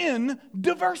unity in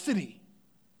diversity.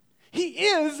 He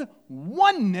is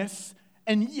oneness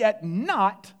and yet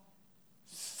not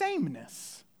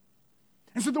sameness.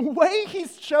 And so the way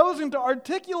he's chosen to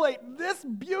articulate this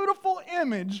beautiful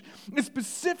image is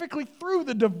specifically through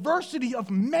the diversity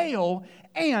of male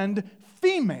and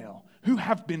female who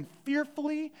have been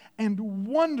fearfully and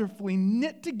wonderfully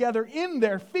knit together in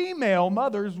their female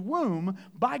mother's womb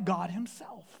by God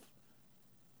himself.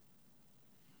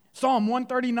 Psalm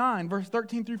 139, verse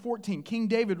 13 through 14, King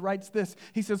David writes this.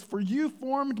 He says, "For you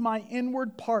formed my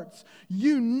inward parts.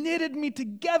 You knitted me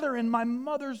together in my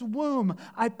mother's womb.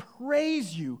 I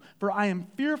praise you, for I am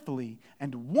fearfully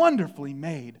and wonderfully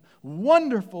made.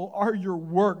 Wonderful are your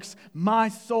works. My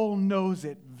soul knows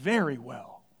it very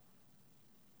well."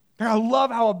 And I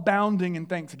love how abounding in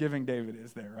thanksgiving David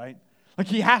is there, right? Like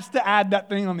he has to add that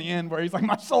thing on the end where he's like,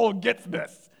 my soul gets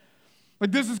this.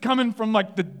 Like this is coming from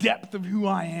like the depth of who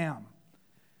I am.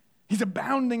 He's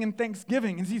abounding in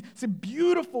thanksgiving. And he's a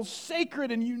beautiful,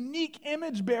 sacred, and unique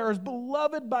image bearers,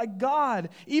 beloved by God,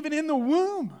 even in the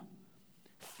womb.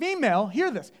 Female,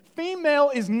 hear this,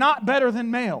 female is not better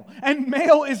than male, and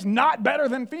male is not better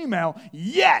than female,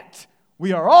 yet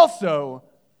we are also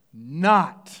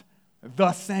not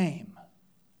the same.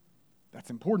 That's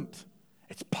important.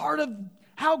 It's part of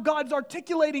how God's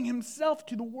articulating himself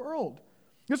to the world.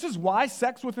 This is why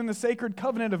sex within the sacred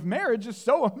covenant of marriage is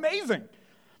so amazing,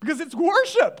 because it's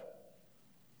worship.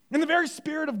 And the very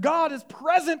Spirit of God is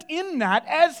present in that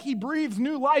as he breathes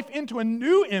new life into a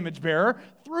new image bearer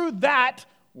through that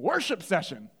worship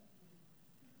session.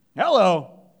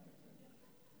 Hello.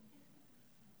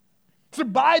 So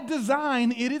by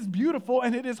design, it is beautiful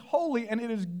and it is holy and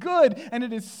it is good and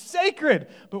it is sacred.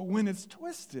 But when it's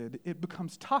twisted, it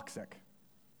becomes toxic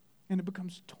and it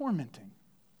becomes tormenting.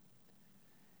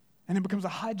 And it becomes a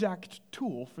hijacked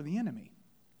tool for the enemy.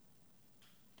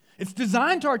 It's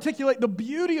designed to articulate the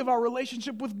beauty of our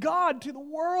relationship with God to the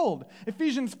world.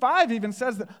 Ephesians 5 even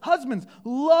says that husbands,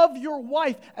 love your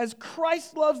wife as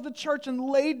Christ loves the church and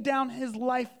laid down his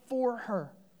life for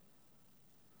her.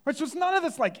 Right, so it's none of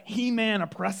this like He-Man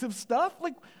oppressive stuff.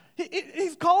 Like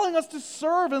he's calling us to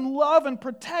serve and love and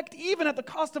protect even at the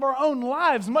cost of our own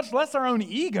lives, much less our own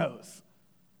egos.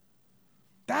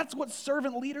 That's what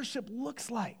servant leadership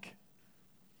looks like.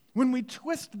 When we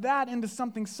twist that into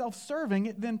something self-serving,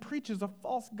 it then preaches a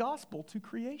false gospel to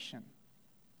creation.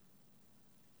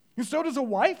 And so does a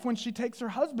wife when she takes her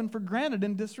husband for granted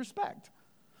in disrespect.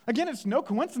 Again, it's no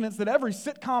coincidence that every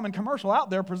sitcom and commercial out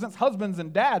there presents husbands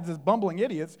and dads as bumbling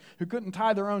idiots who couldn't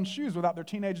tie their own shoes without their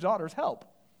teenage daughter's help.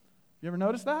 You ever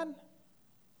notice that?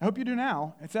 I hope you do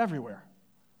now. It's everywhere.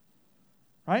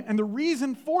 Right? And the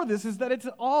reason for this is that it's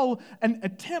all an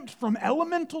attempt from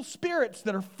elemental spirits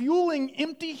that are fueling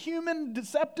empty human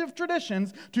deceptive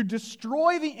traditions to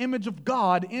destroy the image of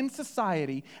God in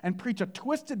society and preach a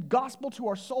twisted gospel to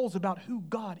our souls about who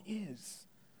God is.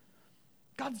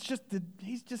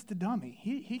 He's just a dummy.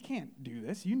 He can't do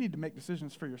this. You need to make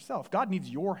decisions for yourself. God needs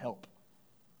your help.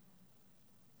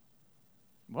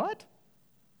 What?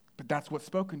 But that's what's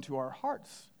spoken to our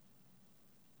hearts.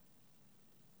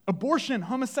 Abortion,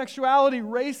 homosexuality,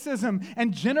 racism,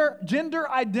 and gender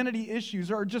identity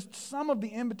issues are just some of the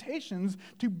invitations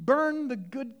to burn the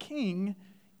good king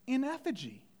in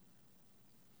effigy.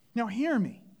 Now hear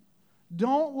me.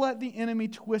 Don't let the enemy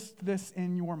twist this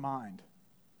in your mind.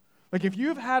 Like if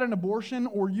you've had an abortion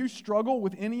or you struggle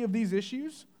with any of these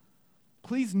issues,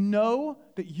 please know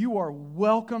that you are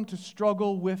welcome to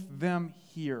struggle with them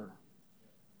here.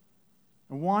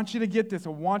 I want you to get this.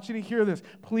 I want you to hear this.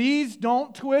 Please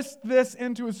don't twist this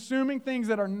into assuming things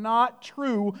that are not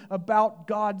true about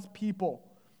God's people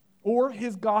or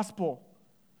his gospel.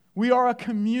 We are a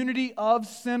community of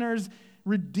sinners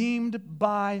redeemed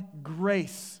by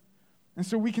grace. And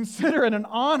so we consider it an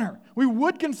honor. We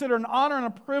would consider an honor and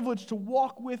a privilege to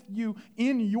walk with you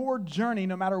in your journey,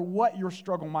 no matter what your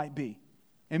struggle might be.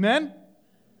 Amen?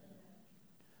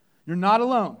 You're not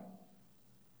alone.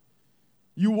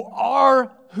 You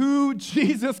are who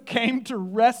Jesus came to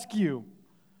rescue.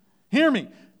 Hear me.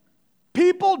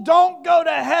 People don't go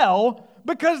to hell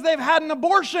because they've had an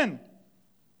abortion.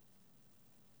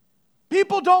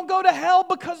 People don't go to hell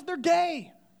because they're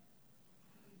gay.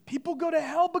 People go to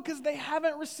hell because they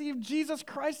haven't received Jesus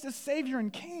Christ as Savior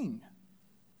and King.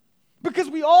 Because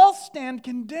we all stand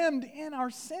condemned in our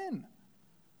sin.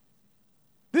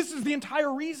 This is the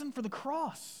entire reason for the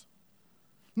cross.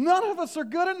 None of us are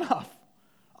good enough.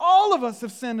 All of us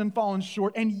have sinned and fallen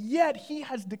short, and yet he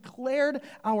has declared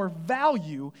our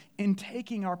value in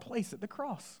taking our place at the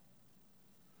cross.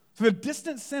 So the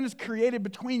distance sin is created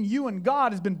between you and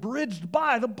God has been bridged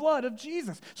by the blood of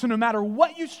Jesus. So no matter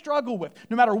what you struggle with,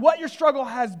 no matter what your struggle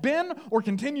has been or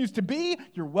continues to be,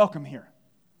 you're welcome here.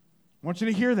 I want you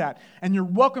to hear that. And you're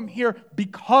welcome here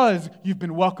because you've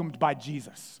been welcomed by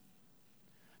Jesus.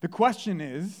 The question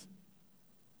is,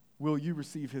 will you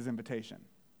receive his invitation?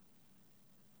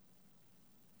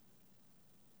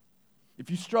 If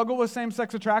you struggle with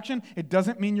same-sex attraction, it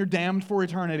doesn't mean you're damned for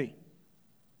eternity.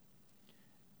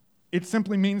 It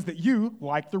simply means that you,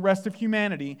 like the rest of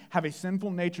humanity, have a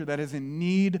sinful nature that is in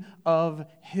need of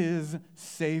his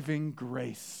saving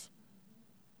grace.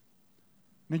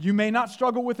 Now, you may not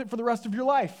struggle with it for the rest of your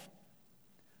life,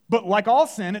 but like all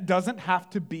sin, it doesn't have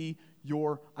to be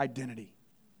your identity.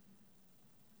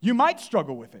 You might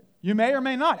struggle with it. You may or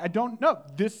may not. I don't know.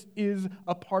 This is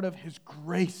a part of his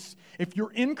grace. If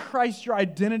you're in Christ, your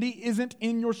identity isn't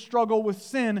in your struggle with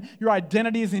sin. Your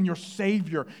identity is in your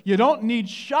Savior. You don't need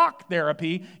shock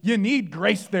therapy. You need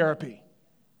grace therapy.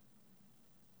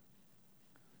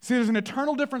 See, there's an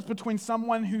eternal difference between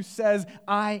someone who says,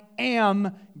 I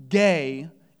am gay,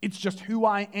 it's just who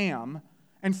I am,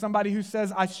 and somebody who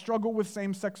says, I struggle with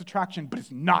same-sex attraction, but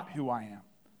it's not who I am.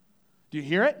 Do you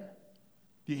hear it?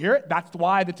 Do you hear it? That's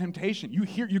why the temptation. You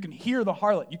can hear the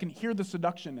harlot. You can hear the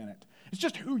seduction in it. It's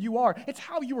just who you are. It's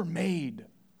how you were made.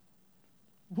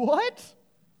 What?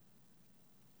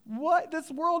 What? This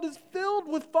world is filled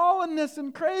with fallenness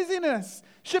and craziness.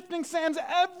 Shifting sands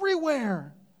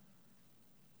everywhere.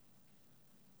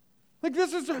 Like,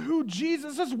 this is who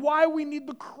Jesus, this is why we need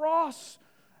the cross.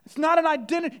 It's not an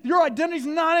identity. Your identity is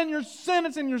not in your sin,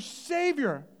 it's in your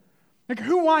Savior. Like,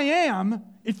 who I am,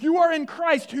 if you are in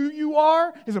Christ, who you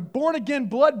are is a born-again,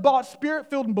 blood-bought,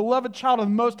 spirit-filled, and beloved child of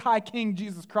the Most High King,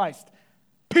 Jesus Christ.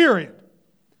 Period.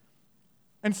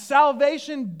 And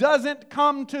salvation doesn't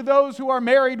come to those who are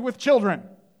married with children.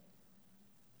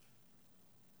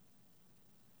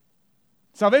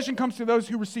 Salvation comes to those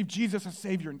who receive Jesus as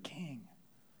Savior and King.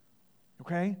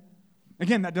 Okay?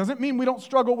 Again, that doesn't mean we don't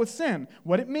struggle with sin.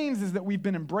 What it means is that we've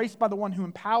been embraced by the one who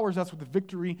empowers us with the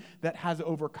victory that has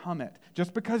overcome it.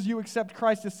 Just because you accept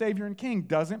Christ as Savior and King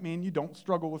doesn't mean you don't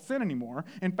struggle with sin anymore.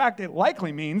 In fact, it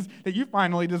likely means that you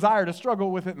finally desire to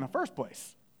struggle with it in the first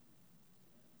place.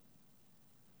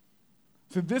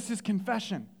 So this is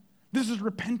confession. This is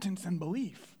repentance and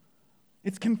belief.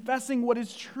 It's confessing what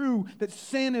is true, that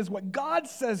sin is what God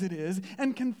says it is,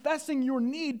 and confessing your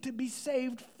need to be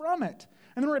saved from it.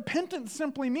 And then repentance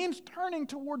simply means turning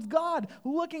towards God,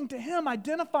 looking to Him,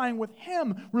 identifying with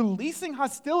Him, releasing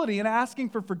hostility and asking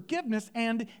for forgiveness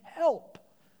and help.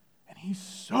 And He's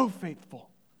so faithful.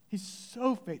 He's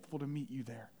so faithful to meet you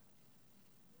there.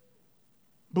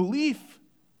 Belief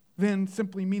then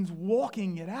simply means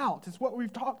walking it out. It's what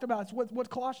we've talked about. It's what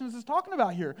Colossians is talking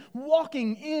about here.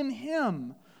 Walking in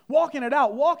Him. Walking it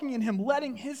out. Walking in Him.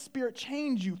 Letting His Spirit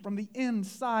change you from the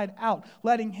inside out.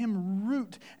 Letting Him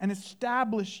root and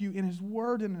establish you in His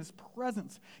Word and in His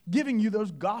presence. Giving you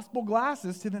those gospel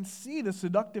glasses to then see the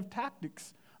seductive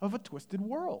tactics of a twisted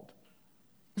world.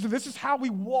 So this is how we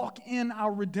walk in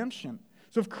our redemption.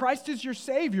 So if Christ is your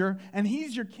Savior and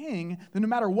He's your King, then no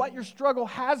matter what your struggle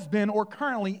has been or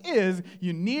currently is,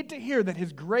 you need to hear that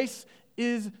His grace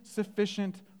is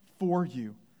sufficient for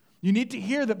you. You need to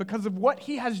hear that because of what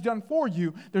He has done for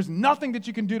you, there's nothing that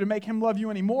you can do to make Him love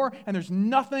you anymore, and there's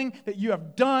nothing that you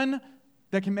have done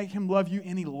that can make Him love you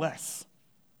any less.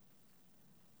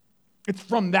 It's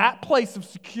from that place of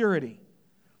security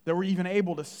that we're even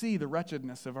able to see the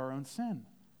wretchedness of our own sin.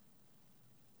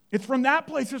 It's from that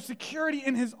place of security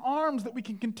in His arms that we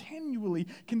can continually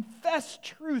confess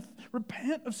truth,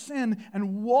 repent of sin,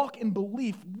 and walk in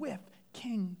belief with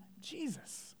King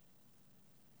Jesus.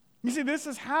 You see, this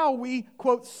is how we,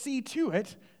 quote, see to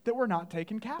it that we're not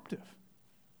taken captive.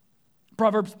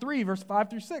 Proverbs 3, verse 5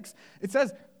 through 6, it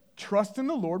says, trust in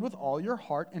the Lord with all your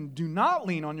heart and do not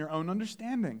lean on your own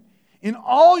understanding. In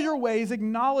all your ways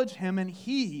acknowledge Him and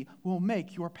He will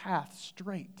make your path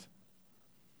straight.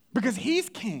 Because He's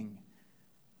King.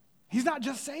 He's not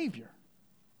just Savior.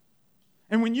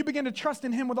 And when you begin to trust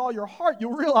in Him with all your heart,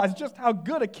 you'll realize just how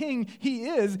good a king He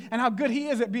is and how good He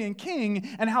is at being king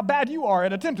and how bad you are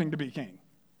at attempting to be king.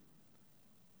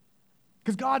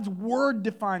 Because God's Word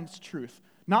defines truth,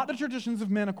 not the traditions of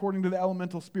men according to the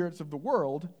elemental spirits of the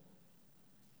world.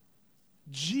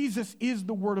 Jesus is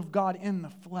the Word of God in the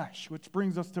flesh, which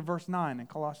brings us to verse 9 in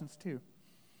Colossians 2.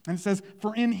 And it says,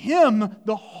 for in Him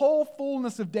the whole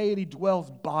fullness of deity dwells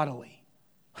bodily.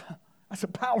 That's a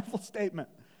powerful statement.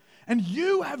 And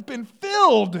you have been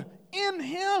filled in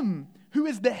Him, who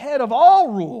is the head of all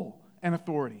rule and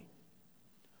authority.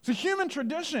 So human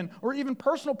tradition or even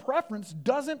personal preference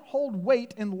doesn't hold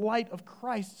weight in light of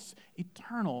Christ's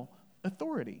eternal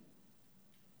authority.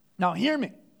 Now hear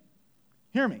me.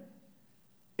 Hear me.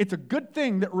 It's a good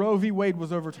thing that Roe v. Wade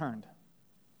was overturned.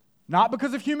 Not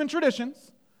because of human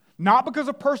traditions, not because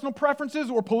of personal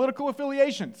preferences or political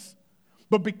affiliations,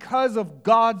 but because of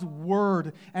God's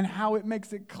Word and how it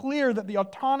makes it clear that the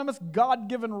autonomous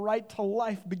God-given right to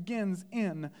life begins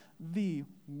in the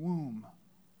womb.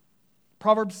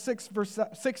 Proverbs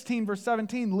 16, verse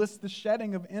 17 lists the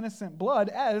shedding of innocent blood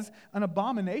as an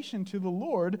abomination to the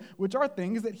Lord, which are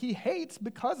things that He hates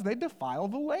because they defile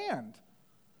the land.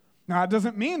 Now, it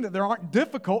doesn't mean that there aren't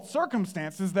difficult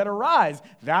circumstances that arise.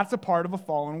 That's a part of a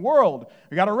fallen world.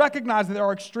 We've got to recognize that there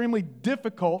are extremely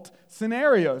difficult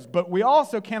scenarios, but we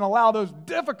also can't allow those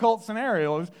difficult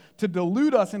scenarios to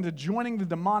delude us into joining the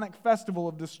demonic festival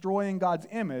of destroying God's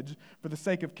image for the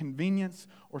sake of convenience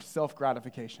or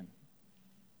self-gratification.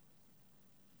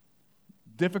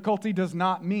 Difficulty does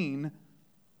not mean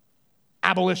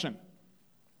abolition.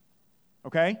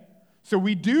 Okay? So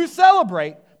we do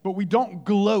celebrate, but we don't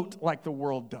gloat like the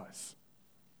world does.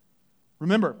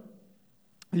 Remember,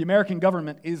 the American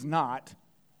government is not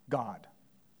God.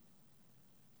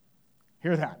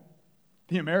 Hear that?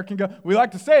 The American God. We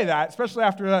like to say that, especially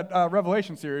after that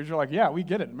Revelation series. You're like, yeah, we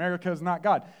get it. America is not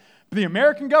God. But the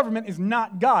American government is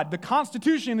not God. The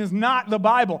Constitution is not the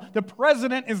Bible. The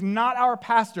president is not our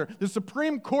pastor. The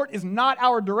Supreme Court is not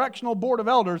our directional board of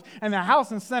elders. And the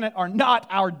House and Senate are not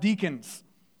our deacons.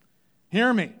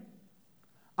 Hear me.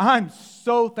 I'm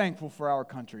so thankful for our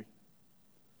country.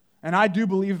 And I do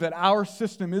believe that our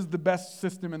system is the best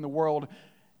system in the world,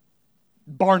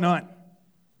 bar none.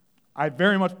 I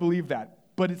very much believe that.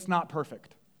 But it's not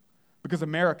perfect. Because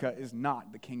America is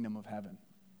not the kingdom of heaven.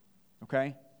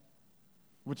 Okay?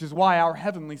 Which is why our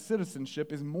heavenly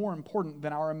citizenship is more important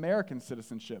than our American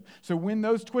citizenship. So when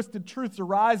those twisted truths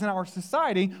arise in our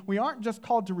society, we aren't just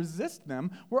called to resist them,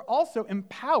 we're also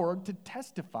empowered to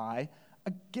testify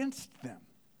against them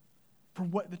for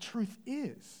what the truth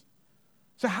is.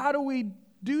 So how do we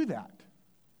do that?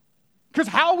 Because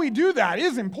how we do that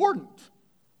is important.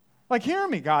 Like, hear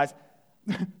me, guys.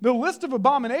 The list of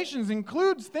abominations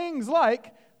includes things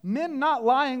like men not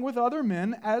lying with other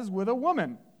men as with a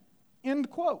woman.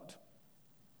 End quote.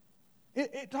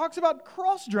 It talks about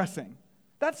cross-dressing.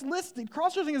 That's listed.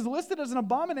 Cross-dressing is listed as an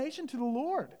abomination to the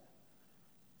Lord.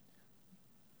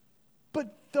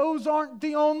 But those aren't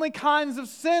the only kinds of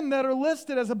sin that are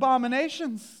listed as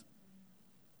abominations.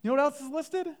 You know what else is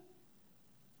listed?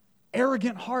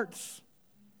 Arrogant hearts.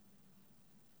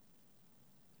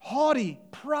 Haughty,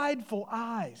 prideful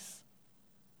eyes.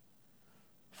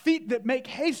 Feet that make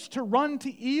haste to run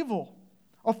to evil.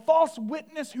 A false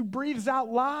witness who breathes out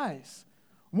lies.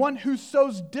 One who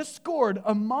sows discord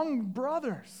among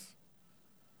brothers.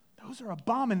 Those are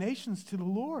abominations to the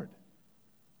Lord.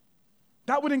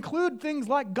 That would include things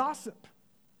like gossip.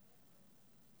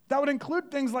 That would include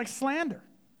things like slander.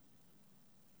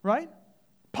 Right?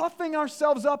 Puffing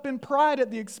ourselves up in pride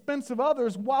at the expense of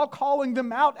others while calling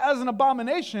them out as an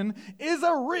abomination is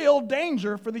a real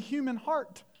danger for the human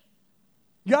heart.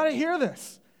 You got to hear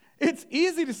this. It's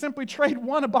easy to simply trade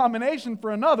one abomination for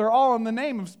another, all in the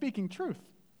name of speaking truth.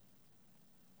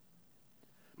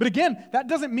 But again, that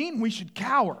doesn't mean we should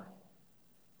cower.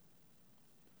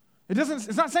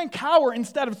 It's not saying cower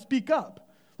instead of speak up.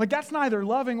 Like, that's neither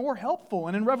loving or helpful.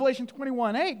 And in Revelation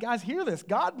 21:8, guys, hear this.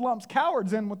 God lumps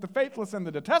cowards in with the faithless and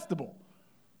the detestable.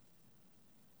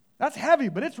 That's heavy,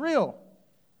 but it's real.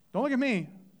 Don't look at me.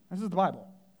 This is the Bible.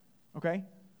 Okay?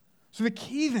 So the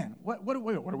key then, what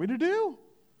are we to do?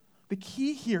 The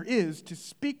key here is to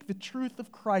speak the truth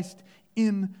of Christ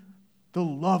in the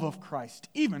love of Christ,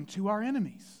 even to our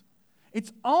enemies.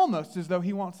 It's almost as though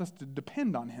he wants us to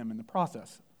depend on him in the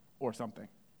process or something.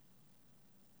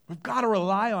 We've got to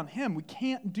rely on him. We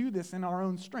can't do this in our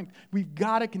own strength. We've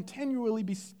got to continually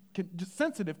be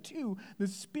sensitive to the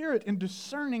Spirit in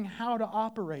discerning how to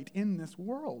operate in this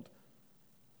world.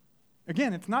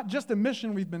 Again, it's not just a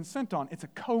mission we've been sent on. It's a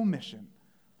co-mission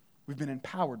we've been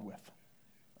empowered with.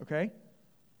 Okay?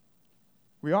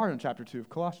 We are in chapter 2 of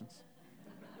Colossians.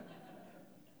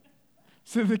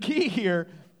 So the key here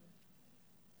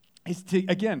is to,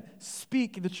 again,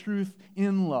 speak the truth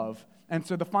in love. And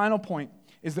so the final point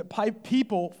is that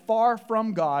people far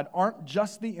from God aren't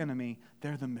just the enemy,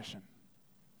 they're the mission.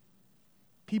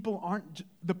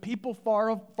 The people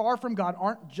far from God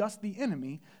aren't just the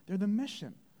enemy, they're the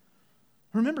mission.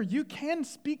 Remember, you can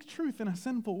speak truth in a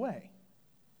sinful way.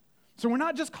 So we're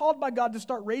not just called by God to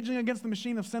start raging against the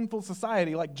machine of sinful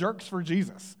society like jerks for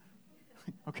Jesus.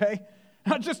 Okay?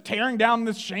 Not just tearing down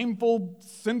this shameful,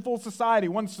 sinful society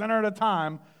one sinner at a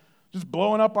time, just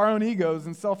blowing up our own egos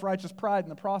and self-righteous pride in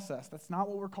the process. That's not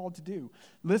what we're called to do.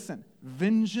 Listen,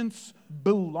 vengeance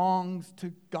belongs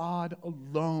to God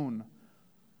alone,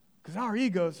 because our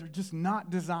egos are just not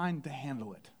designed to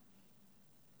handle it.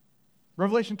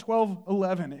 Revelation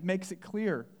 12:11, it makes it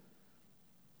clear.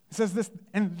 It says this,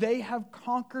 and they have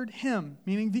conquered him,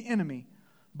 meaning the enemy,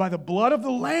 by the blood of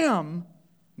the Lamb,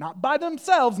 not by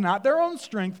themselves, not their own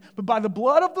strength, but by the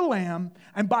blood of the Lamb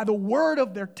and by the word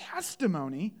of their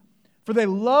testimony, for they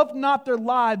loved not their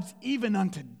lives even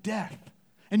unto death.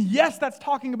 And yes, that's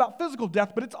talking about physical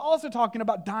death, but it's also talking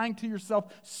about dying to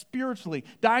yourself spiritually,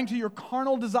 dying to your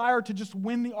carnal desire to just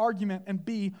win the argument and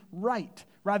be right,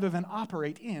 rather than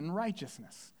operate in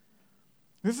righteousness.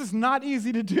 This is not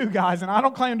easy to do, guys, and I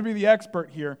don't claim to be the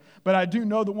expert here, but I do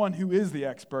know the one who is the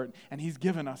expert, and he's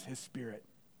given us his Spirit.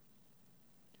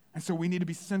 And so we need to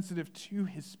be sensitive to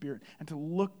his Spirit and to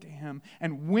look to him.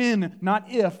 And when, not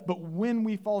if, but when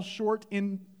we fall short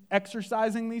in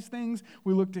exercising these things,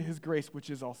 we look to his grace, which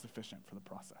is all sufficient for the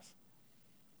process.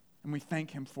 And we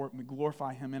thank him for it, and we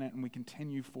glorify him in it, and we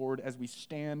continue forward as we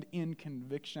stand in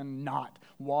conviction, not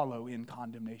wallow in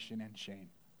condemnation and shame.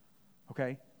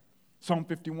 Okay? Psalm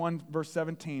 51, verse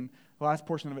 17, the last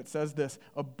portion of it says this,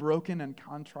 a broken and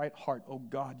contrite heart, O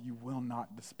God, you will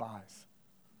not despise.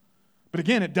 But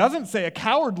again, it doesn't say a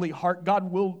cowardly heart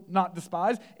God will not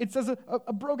despise. It says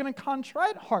a broken and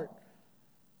contrite heart.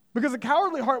 Because a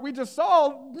cowardly heart we just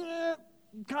saw,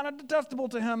 kind of detestable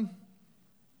to him.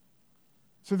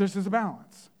 So this is a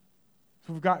balance.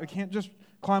 So we can't just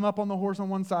climb up on the horse on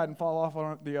one side and fall off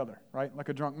on the other, right? Like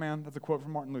a drunk man. That's a quote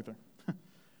from Martin Luther.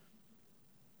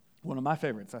 One of my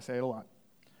favorites. I say it a lot.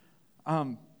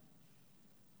 And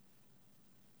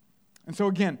so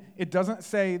again, it doesn't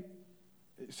say,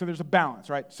 so there's a balance,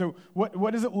 right? So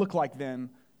what does it look like then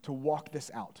to walk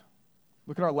this out?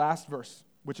 Look at our last verse,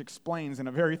 which explains in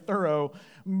a very thorough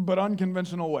but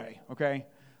unconventional way, okay?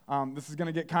 This is going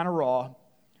to get kind of raw.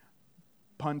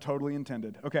 Pun totally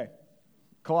intended. Okay.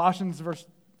 Colossians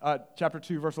chapter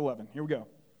 2, verse 11. Here we go.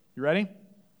 You ready?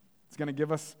 It's going to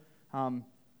give us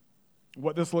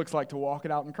what this looks like to walk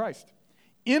it out in Christ.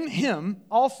 In him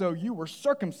also you were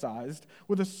circumcised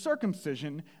with a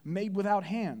circumcision made without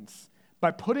hands, by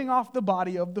putting off the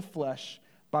body of the flesh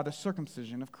by the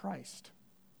circumcision of Christ.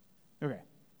 Okay.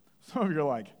 Some of you are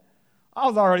like, I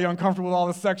was already uncomfortable with all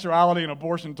this sexuality and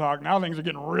abortion talk. Now things are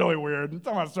getting really weird. You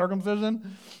talking about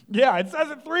circumcision? Yeah, it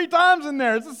says it 3 times in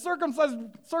there. It's a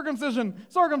circumcision.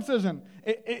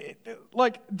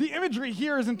 Like, the imagery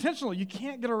here is intentional. You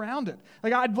can't get around it.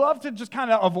 Like, I'd love to just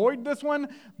kind of avoid this one,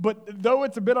 but though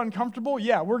it's a bit uncomfortable,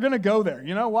 yeah, we're going to go there.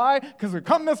 You know why? Because we've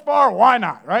come this far, why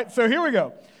not, right? So here we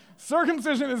go.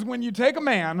 Circumcision is when you take a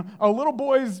man, a little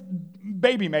boy's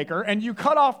baby maker, and you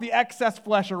cut off the excess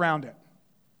flesh around it.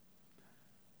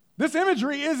 This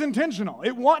imagery is intentional.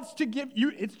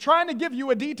 It's trying to give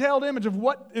you a detailed image of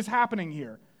what is happening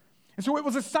here. And so it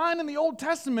was a sign in the Old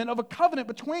Testament of a covenant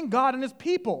between God and his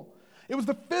people. It was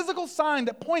the physical sign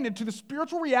that pointed to the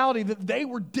spiritual reality that they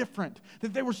were different,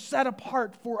 that they were set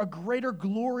apart for a greater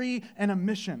glory and a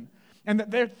mission. And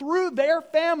that through their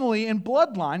family and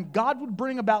bloodline, God would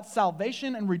bring about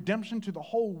salvation and redemption to the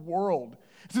whole world.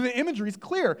 So the imagery is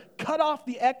clear. Cut off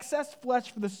the excess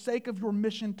flesh for the sake of your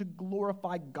mission to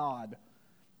glorify God.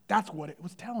 That's what it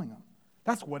was telling them.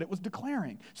 That's what it was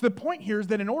declaring. So the point here is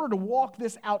that in order to walk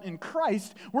this out in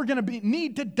Christ, we're going to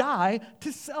need to die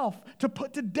to self, to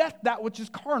put to death that which is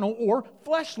carnal or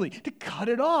fleshly, to cut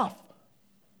it off.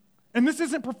 And this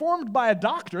isn't performed by a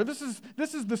doctor. This is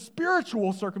the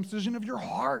spiritual circumcision of your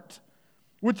heart,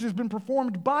 which has been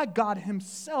performed by God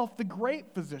himself, the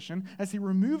great physician, as he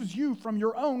removes you from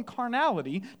your own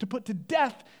carnality to put to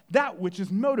death that which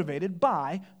is motivated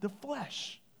by the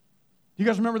flesh. You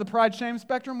guys remember the pride-shame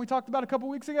spectrum we talked about a couple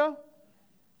weeks ago?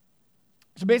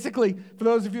 So basically, for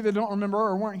those of you that don't remember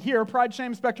or weren't here,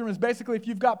 pride-shame spectrum is basically if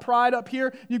you've got pride up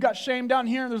here, you've got shame down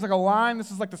here, and there's like a line.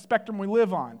 This is like the spectrum we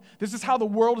live on. This is how the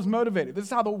world is motivated. This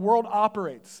is how the world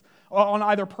operates on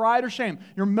either pride or shame.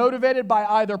 You're motivated by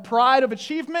either pride of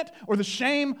achievement or the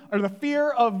shame or the fear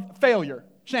of failure.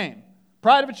 Shame.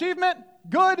 Pride of achievement,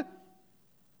 good.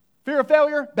 Fear of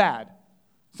failure, bad.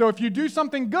 So if you do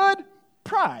something good,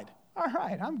 pride. All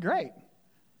right, I'm great.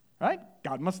 Right?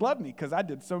 God must love me because I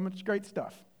did so much great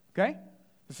stuff. Okay?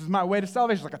 This is my way to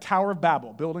salvation. It's like a Tower of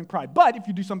Babel, building pride. But if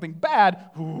you do something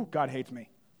bad, God hates me.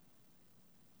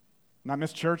 Not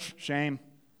miss church, shame.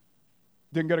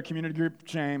 Didn't go to community group,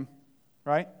 shame.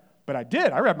 Right? But I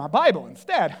did. I read my Bible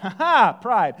instead.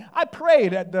 Pride. I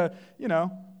prayed at the,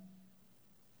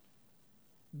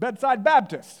 bedside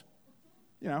Baptist.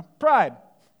 Pride.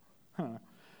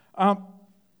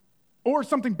 Or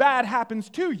something bad happens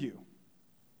to you.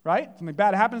 Right? Something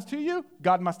bad happens to you,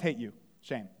 God must hate you.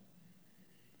 Shame.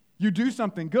 You do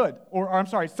something good,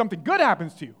 something good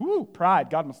happens to you. Pride,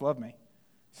 God must love me.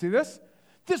 See this?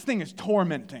 This thing is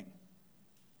tormenting.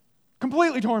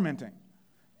 Completely tormenting.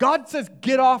 God says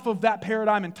get off of that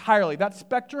paradigm entirely. That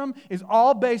spectrum is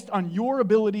all based on your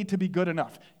ability to be good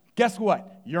enough. Guess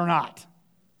what? You're not.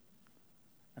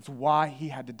 That's why he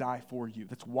had to die for you.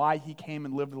 That's why he came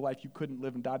and lived the life you couldn't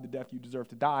live and died the death you deserve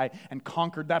to die and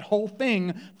conquered that whole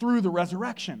thing through the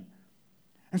resurrection.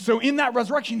 And so in that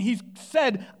resurrection, he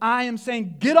said, I am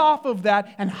saying, get off of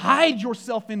that and hide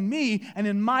yourself in me and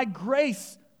in my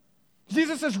grace.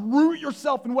 Jesus says, root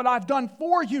yourself in what I've done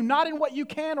for you, not in what you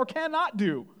can or cannot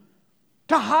do.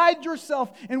 To hide yourself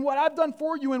in what I've done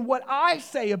for you and what I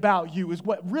say about you is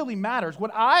what really matters.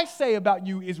 What I say about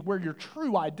you is where your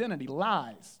true identity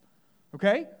lies.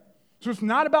 Okay? So it's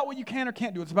not about what you can or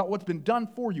can't do. It's about what's been done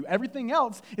for you. Everything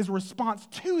else is a response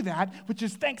to that, which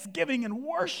is thanksgiving and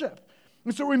worship.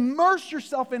 And so immerse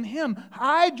yourself in him.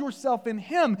 Hide yourself in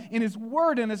him, in his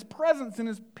word, in his presence, in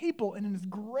his people, and in his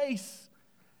grace.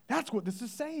 That's what this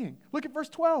is saying. Look at verse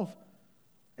 12.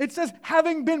 It says,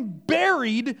 having been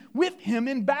buried with him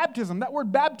in baptism. That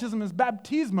word baptism is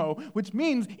baptismo, which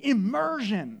means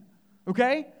immersion,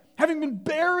 okay? Having been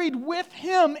buried with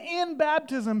him in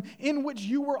baptism, in which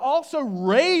you were also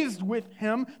raised with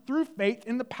him through faith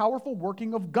in the powerful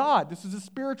working of God. This is a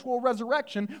spiritual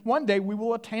resurrection. One day we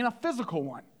will attain a physical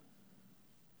one.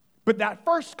 But that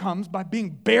first comes by being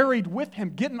buried with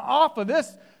him, getting off of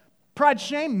this pride,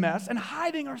 shame mess, and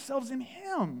hiding ourselves in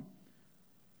him,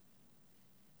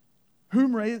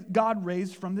 whom God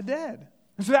raised from the dead.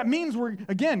 And so that means we're,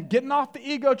 again, getting off the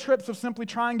ego trips of simply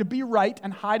trying to be right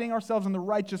and hiding ourselves in the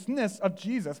righteousness of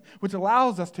Jesus, which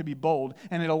allows us to be bold,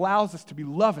 and it allows us to be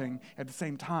loving at the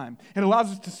same time. It allows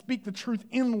us to speak the truth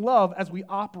in love as we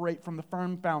operate from the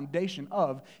firm foundation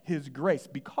of his grace,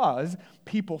 because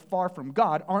people far from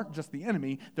God aren't just the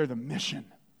enemy, they're the mission.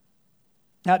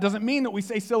 Now, it doesn't mean that we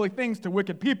say silly things to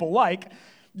wicked people like,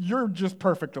 you're just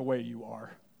perfect the way you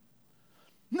are.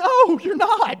 No, you're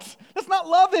not. That's not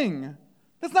loving.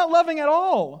 That's not loving at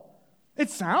all.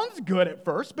 It sounds good at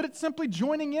first, but it's simply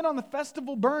joining in on the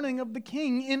festival burning of the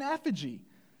king in effigy.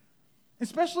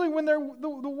 Especially when they're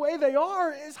the way they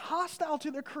are is hostile to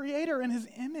their Creator and his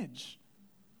image.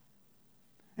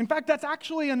 In fact, that's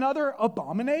actually another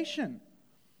abomination.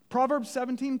 Proverbs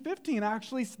 17:15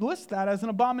 actually lists that as an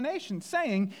abomination,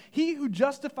 saying, he who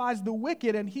justifies the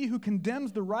wicked and he who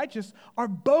condemns the righteous are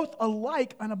both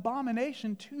alike an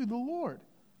abomination to the Lord.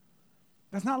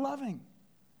 That's not loving.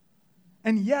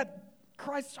 And yet,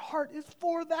 Christ's heart is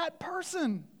for that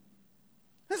person.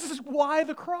 This is why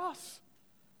the cross.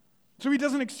 So he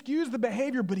doesn't excuse the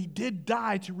behavior, but he did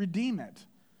die to redeem it.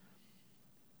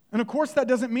 And of course, that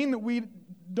doesn't mean that we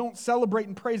don't celebrate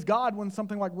and praise God when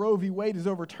something like Roe v. Wade is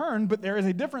overturned, but there is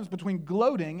a difference between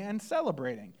gloating and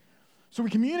celebrating. So we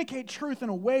communicate truth in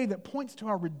a way that points to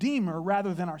our Redeemer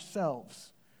rather than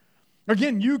ourselves.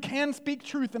 Again, you can speak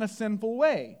truth in a sinful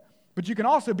way, but you can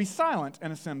also be silent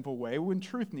in a sinful way when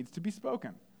truth needs to be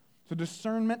spoken. So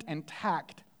discernment and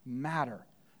tact matter,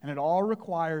 and it all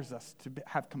requires us to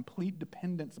have complete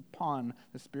dependence upon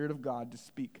the Spirit of God to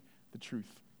speak the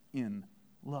truth in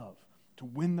love, to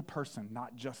win the person,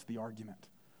 not just the argument.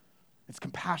 It's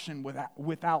compassion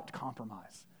without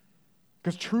compromise.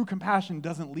 Because true compassion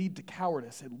doesn't lead to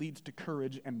cowardice, it leads to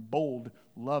courage and bold,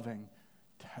 loving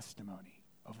testimony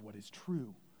of what is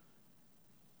true.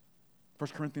 1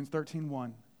 Corinthians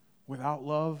 13:1, without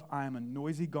love, I am a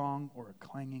noisy gong or a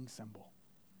clanging cymbal.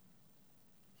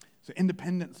 So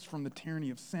independence from the tyranny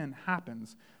of sin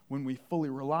happens when we fully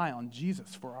rely on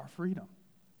Jesus for our freedom.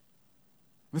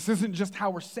 This isn't just how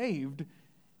we're saved,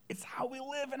 it's how we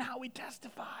live and how we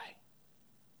testify.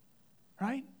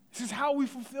 Right? This is how we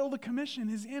fulfill the commission,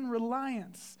 is in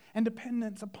reliance and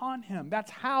dependence upon him. That's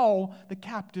how the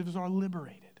captives are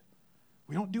liberated.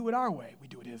 We don't do it our way, we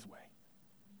do it his way.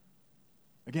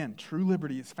 Again, true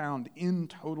liberty is found in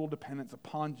total dependence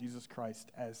upon Jesus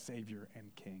Christ as Savior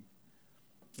and King.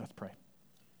 Let's pray.